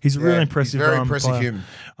 Man. He's a really impressive. He's very impressive player. human.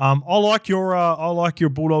 I like your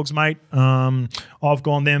Bulldogs, mate. I've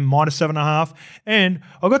gone them -7.5, and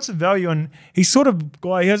I got some value. And he's sort of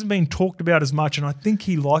guy. He hasn't been talked about as much, and I think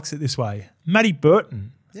he likes it this way. Matty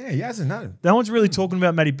Burton. Yeah, he hasn't known. No one's really talking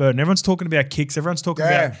about Matty Burton. Everyone's talking about kicks. Everyone's talking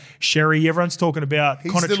about Sherry. Everyone's talking about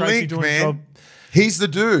Connor the Tracy link, doing man. a job. He's the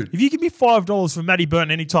dude. If you give me $5 for Matty Burton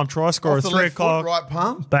anytime try scorer at Off the 3 left o'clock, foot, right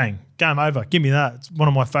palm. bang, game over. Give me that. It's one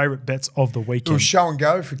of my favourite bets of the Little weekend. show and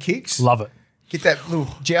go for kicks. Love it. Get that little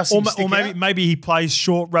jousting stick Or out. maybe he plays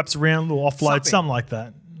short, wraps around, little offload, something like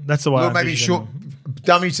that. That's the way. Little maybe short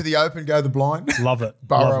dummy to the open, go the blind. Love it.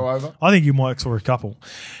 Burrow Love it. over. I think you might score a couple.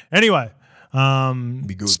 Anyway,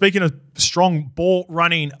 Be good. speaking of strong ball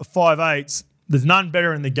running 5'8", there's none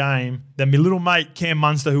better in the game than my little mate Cam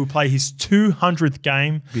Munster, who will play his 200th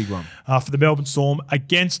game. Big one. For the Melbourne Storm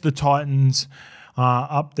against the Titans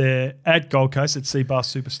up there at Gold Coast at Seabass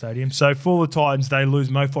Super Stadium. So for the Titans, they lose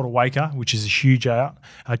Mo Fotuaika, which is a huge out.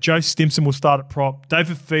 Joe Stimson will start at prop.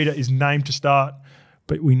 David Fifita is named to start,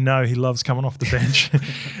 but we know he loves coming off the bench.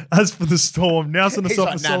 As for the Storm, Nelson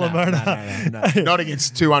Asafa-Solomona. No. Not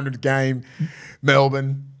against 200 game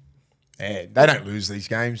Melbourne. Yeah, they don't lose these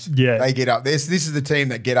games. Yeah. They get up. This is the team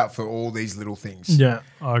that get up for all these little things. Yeah,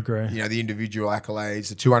 I agree. You know, the individual accolades,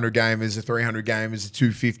 the 200 gamers, the 300 gamers, the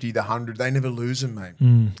 250, the 100. They never lose them, mate.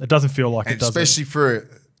 It doesn't feel like And it does. especially for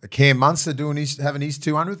a Cam Munster having his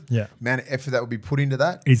 200th. Yeah. Amount of effort that would be put into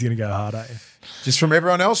that. He's going to go hard, Just from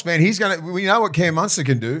everyone else, man. We know what Cam Munster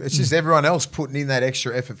can do. It's just everyone else putting in that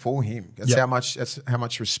extra effort for him. That's how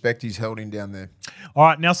much respect he's held in down there. All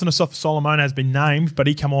right, Nelson Asafa-Solomona has been named, but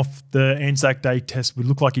he come off the Anzac Day test. It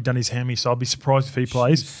looked like he'd done his hammy, so I'll be surprised if he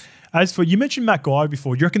plays. As for, you mentioned Matt Guy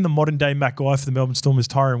before. Do you reckon the modern day Matt Guy for the Melbourne Storm is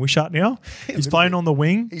Tyrone Wishart now? He's playing on the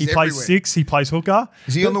wing. He's He plays everywhere. 6. He plays hooker.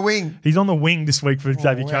 Is he on the wing? He's on the wing this week for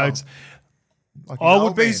Xavier wow. Coates. Like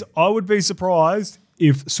I would be surprised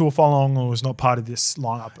if Suafolongo was not part of this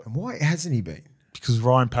lineup. And why hasn't he been? because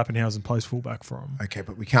Ryan Pappenhausen plays fullback for him. Okay,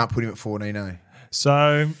 but we can't put him at 14, eh?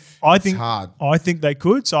 So I think hard. I think they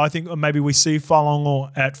could. So I think maybe we see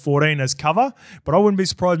Falongo at 14 as cover, but I wouldn't be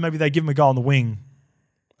surprised maybe they give him a go on the wing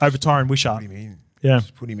over Tyron Wishart. What do you mean? Yeah.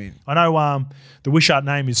 Just put him in. I know the Wishart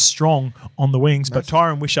name is strong on the wings, but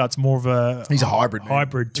Tyron Wishart's more of a He's a hybrid, man.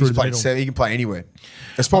 Hybrid through the middle. He can play anywhere.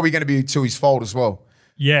 That's probably going to be to his fault as well.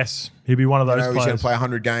 Yes, he'll be one of those He's players. going to play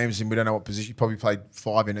 100 games and we don't know what position. He probably played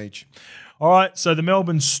 5 in each. All right, so the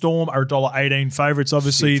Melbourne Storm are $1.18 favourites.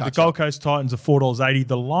 Obviously, the Gold Coast Titans are $4.80.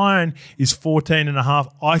 The line is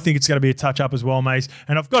 14.5. I think it's going to be a touch-up as well, Mace.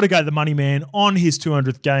 And I've got to go the money man on his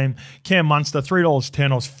 200th game. Cam Munster,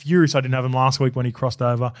 $3.10. I was furious I didn't have him last week when he crossed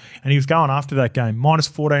over. And he was going after that game. Minus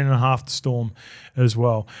 14.5 the Storm as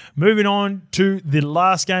well. Moving on to the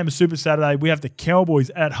last game of Super Saturday, we have the Cowboys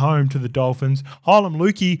at home to the Dolphins. Hylam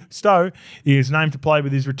Lukey Stowe is named to play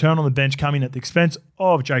with his return on the bench coming at the expense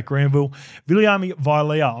of Jake Granville. Viliami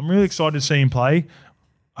Vailea, I'm really excited to see him play.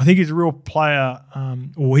 I think he's a real player,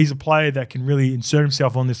 or he's a player that can really insert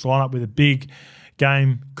himself on this lineup with a big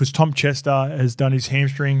game because Tom Chester has done his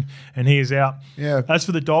hamstring and he is out. Yeah. As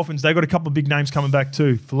for the Dolphins, they've got a couple of big names coming back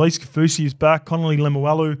too. Felice Kafusi is back. Connolly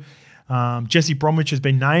Lemuelu. Jesse Bromwich has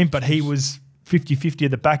been named, but he was 50-50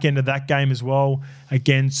 at the back end of that game as well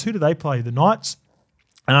against, who do they play? The Knights,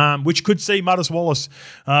 which could see Muddas Wallace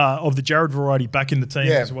of the Jared variety back in the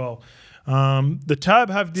team as well. The Tab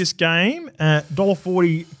have this game at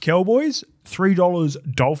 $1.40 Cowboys,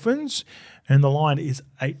 $3 Dolphins, and the line is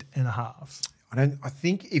 8.5. I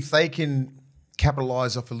think if they can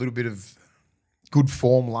capitalise off a little bit of good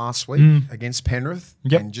form last week against Penrith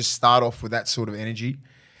and just start off with that sort of energy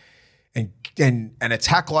and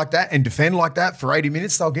attack like that and defend like that for 80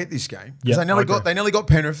 minutes, they'll get this game. Because they nearly got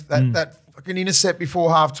Penrith. That fucking intercept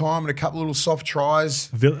before half time and a couple of little soft tries.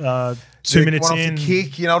 2 minutes one in. off the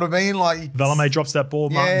kick, you know what I mean? Like Valame drops that ball,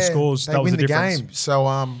 Martin scores. They that was win the the difference. game. So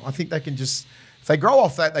I think they can just, if they grow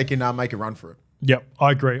off that, they can make a run for it. Yep,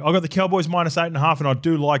 I agree. I got the Cowboys minus 8.5, and I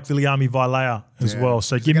do like Viliami Vailea as well.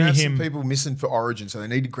 So give me him. Some people missing for Origin, so they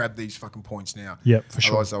need to grab these fucking points now. Yep, for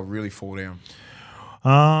sure. Otherwise, they'll really fall down.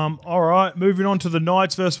 All right, moving on to the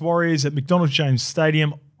Knights versus Warriors at McDonald James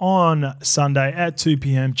Stadium on Sunday at 2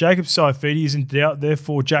 p.m. Jacob Saifidi is in doubt,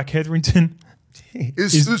 therefore Jack Hetherington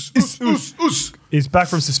is back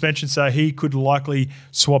from suspension, so he could likely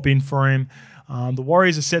swap in for him. The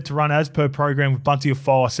Warriors are set to run as per program with Bunty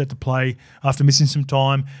Afoa set to play after missing some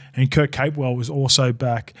time, and Kurt Capewell was also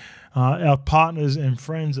back. Our partners and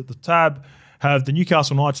friends at the Tab have the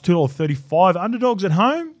Newcastle Knights $2.35 underdogs at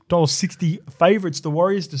home, $1.60 favourites the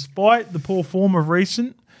Warriors despite the poor form of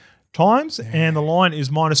recent times, and the line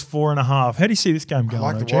is minus 4.5. How do you see this game going?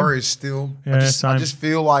 I like the Warriors still. Yeah, I just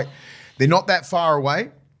feel like they're not that far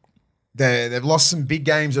away. They've lost some big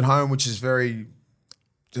games at home, which is very.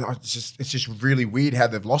 It's just really weird how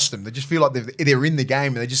they've lost them. They just feel like they're in the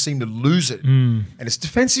game and they just seem to lose it. And it's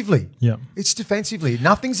defensively. Yeah, it's defensively.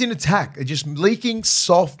 Nothing's in attack. They're just leaking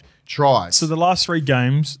soft tries. So the last 3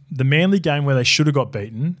 games, the Manly game where they should have got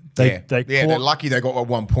beaten, they're lucky they got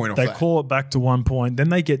 1 point off that. They call it back to 1 point. Then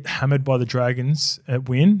they get hammered by the Dragons at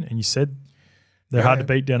Win, and you said they're hard to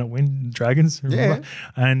beat down at Win, Dragons, remember?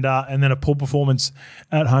 Yeah. And then a poor performance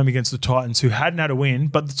at home against the Titans, who hadn't had a win.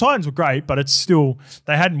 But the Titans were great, but it's still,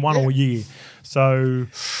 they hadn't won all year. So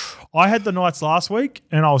I had the Knights last week,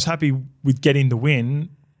 and I was happy with getting the win,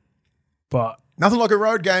 but nothing like a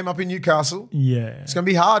road game up in Newcastle. Yeah. It's going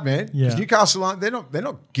to be hard, man. Yeah. Because Newcastle, they're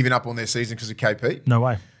not giving up on their season because of KP. No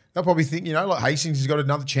way. They'll probably think, like Hastings has got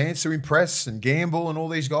another chance to impress and Gamble and all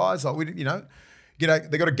these guys. Like,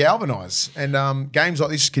 they got to galvanise. And games like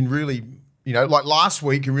this can really, like last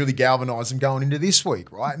week can really galvanise them going into this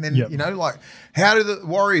week, right? And then, how do the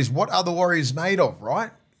Warriors, what are the Warriors made of,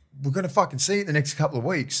 right? We're going to fucking see it the next couple of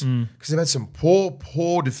weeks because they've had some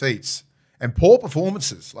poor defeats. And poor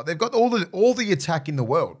performances. Like they've got all the attack in the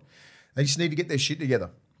world. They just need to get their shit together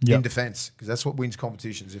in defense because that's what wins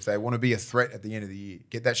competitions. If they want to be a threat at the end of the year,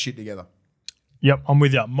 get that shit together. Yep, I'm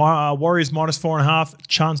with you. My Warriors minus 4.5.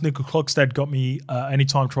 Chance Nickel Clockstad got me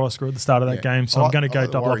anytime try score at the start of that game, so I'm going to go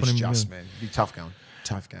double up on him. Man. Be tough going.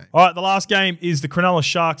 Tough game. All right, the last game is the Cronulla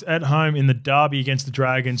Sharks at home in the derby against the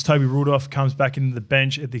Dragons. Toby Rudolph comes back into the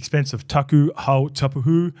bench at the expense of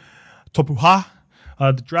Topuha.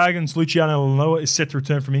 The Dragons, Luciano Leilua is set to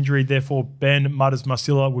return from injury. Therefore, Ben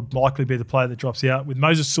Mudders-Marcilla would likely be the player that drops out. With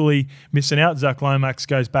Moses Sully missing out, Zach Lomax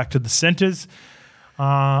goes back to the centres.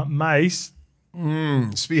 Mace.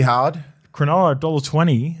 It's be hard. Cronulla,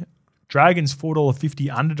 $1.20. Dragons,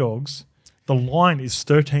 $4.50 underdogs. The line is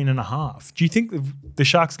 13.5. Do you think the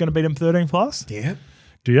Sharks are going to beat them 13 plus? Yeah.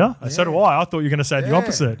 Do you? So do I. I thought you were going to say the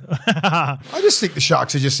opposite. I just think the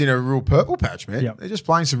Sharks are just in a real purple patch, man. Yep. They're just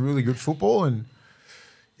playing some really good football, and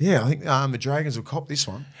I think the Dragons will cop this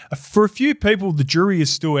one. For a few people, the jury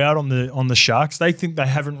is still out on the Sharks. They think they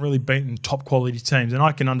haven't really beaten top quality teams, and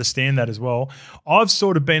I can understand that as well. I've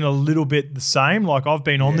sort of been a little bit the same. Like, I've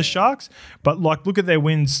been on the Sharks, but like, look at their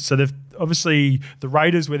wins. So they've obviously the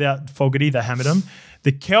Raiders without Fogarty, they hammered them.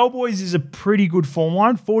 The Cowboys is a pretty good form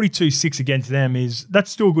line. 42-6 against them that's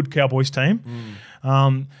still a good Cowboys team.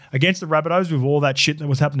 Against the Rabbitohs with all that shit that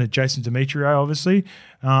was happening to Jason Demetrio, obviously.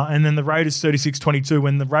 And then the Raiders 36-22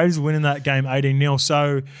 when the Raiders were winning that game 18-0.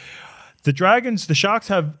 So the Dragons, the Sharks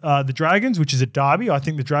have the Dragons, which is a derby. I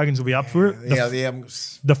think the Dragons will be up for it.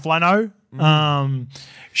 The Flano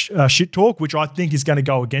shit talk, which I think is going to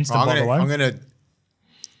go against them, by the way.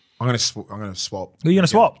 I'm going to swap. Are you going to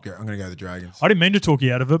swap? I'm going to go the Dragons. I didn't mean to talk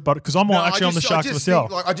you out of it, but because I'm actually on the Sharks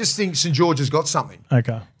myself. I just think St George has got something.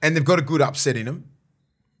 Okay. And they've got a good upset in them.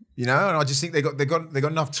 You know, and I just think they got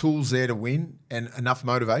enough tools there to win and enough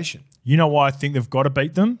motivation. You know why I think they've got to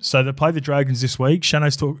beat them? So they play the Dragons this week.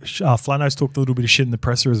 Flano's talked a little bit of shit in the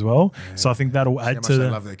presser as well. Yeah. So I think that'll add to they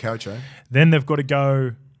love their coach, eh? Then they've got to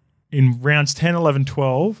go in rounds 10, 11,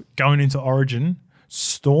 12, going into Origin,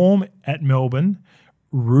 Storm at Melbourne,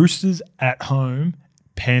 Roosters at home,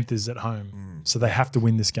 Panthers at home. So they have to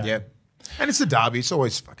win this game. Yeah. And it's a derby. It's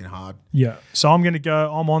always fucking hard. Yeah. So I'm going to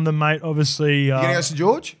go. I'm on them, mate. Obviously. You going to go St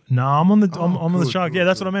George? No, I'm on the on the Sharks. Yeah,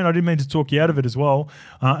 that's what I mean. I didn't mean to talk you out of it as well.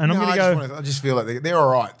 And I'm going to go. I just feel like they're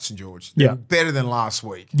all right, St George. They're better than last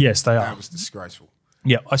week. Yes, they are. That was disgraceful.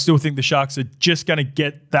 Yeah, I still think the Sharks are just going to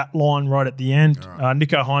get that line right at the end. Right.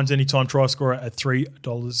 Nico Hines, anytime try scorer at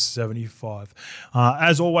 $3.75.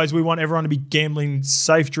 As always, we want everyone to be gambling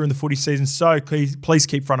safe during the footy season. So please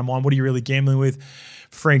keep front of mind. What are you really gambling with?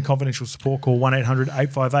 Free and confidential support, call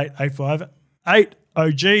 1-800-858-858.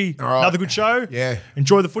 OG, another good show. Yeah.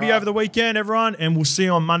 Enjoy the footy over the weekend, everyone, and we'll see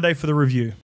you on Monday for the review.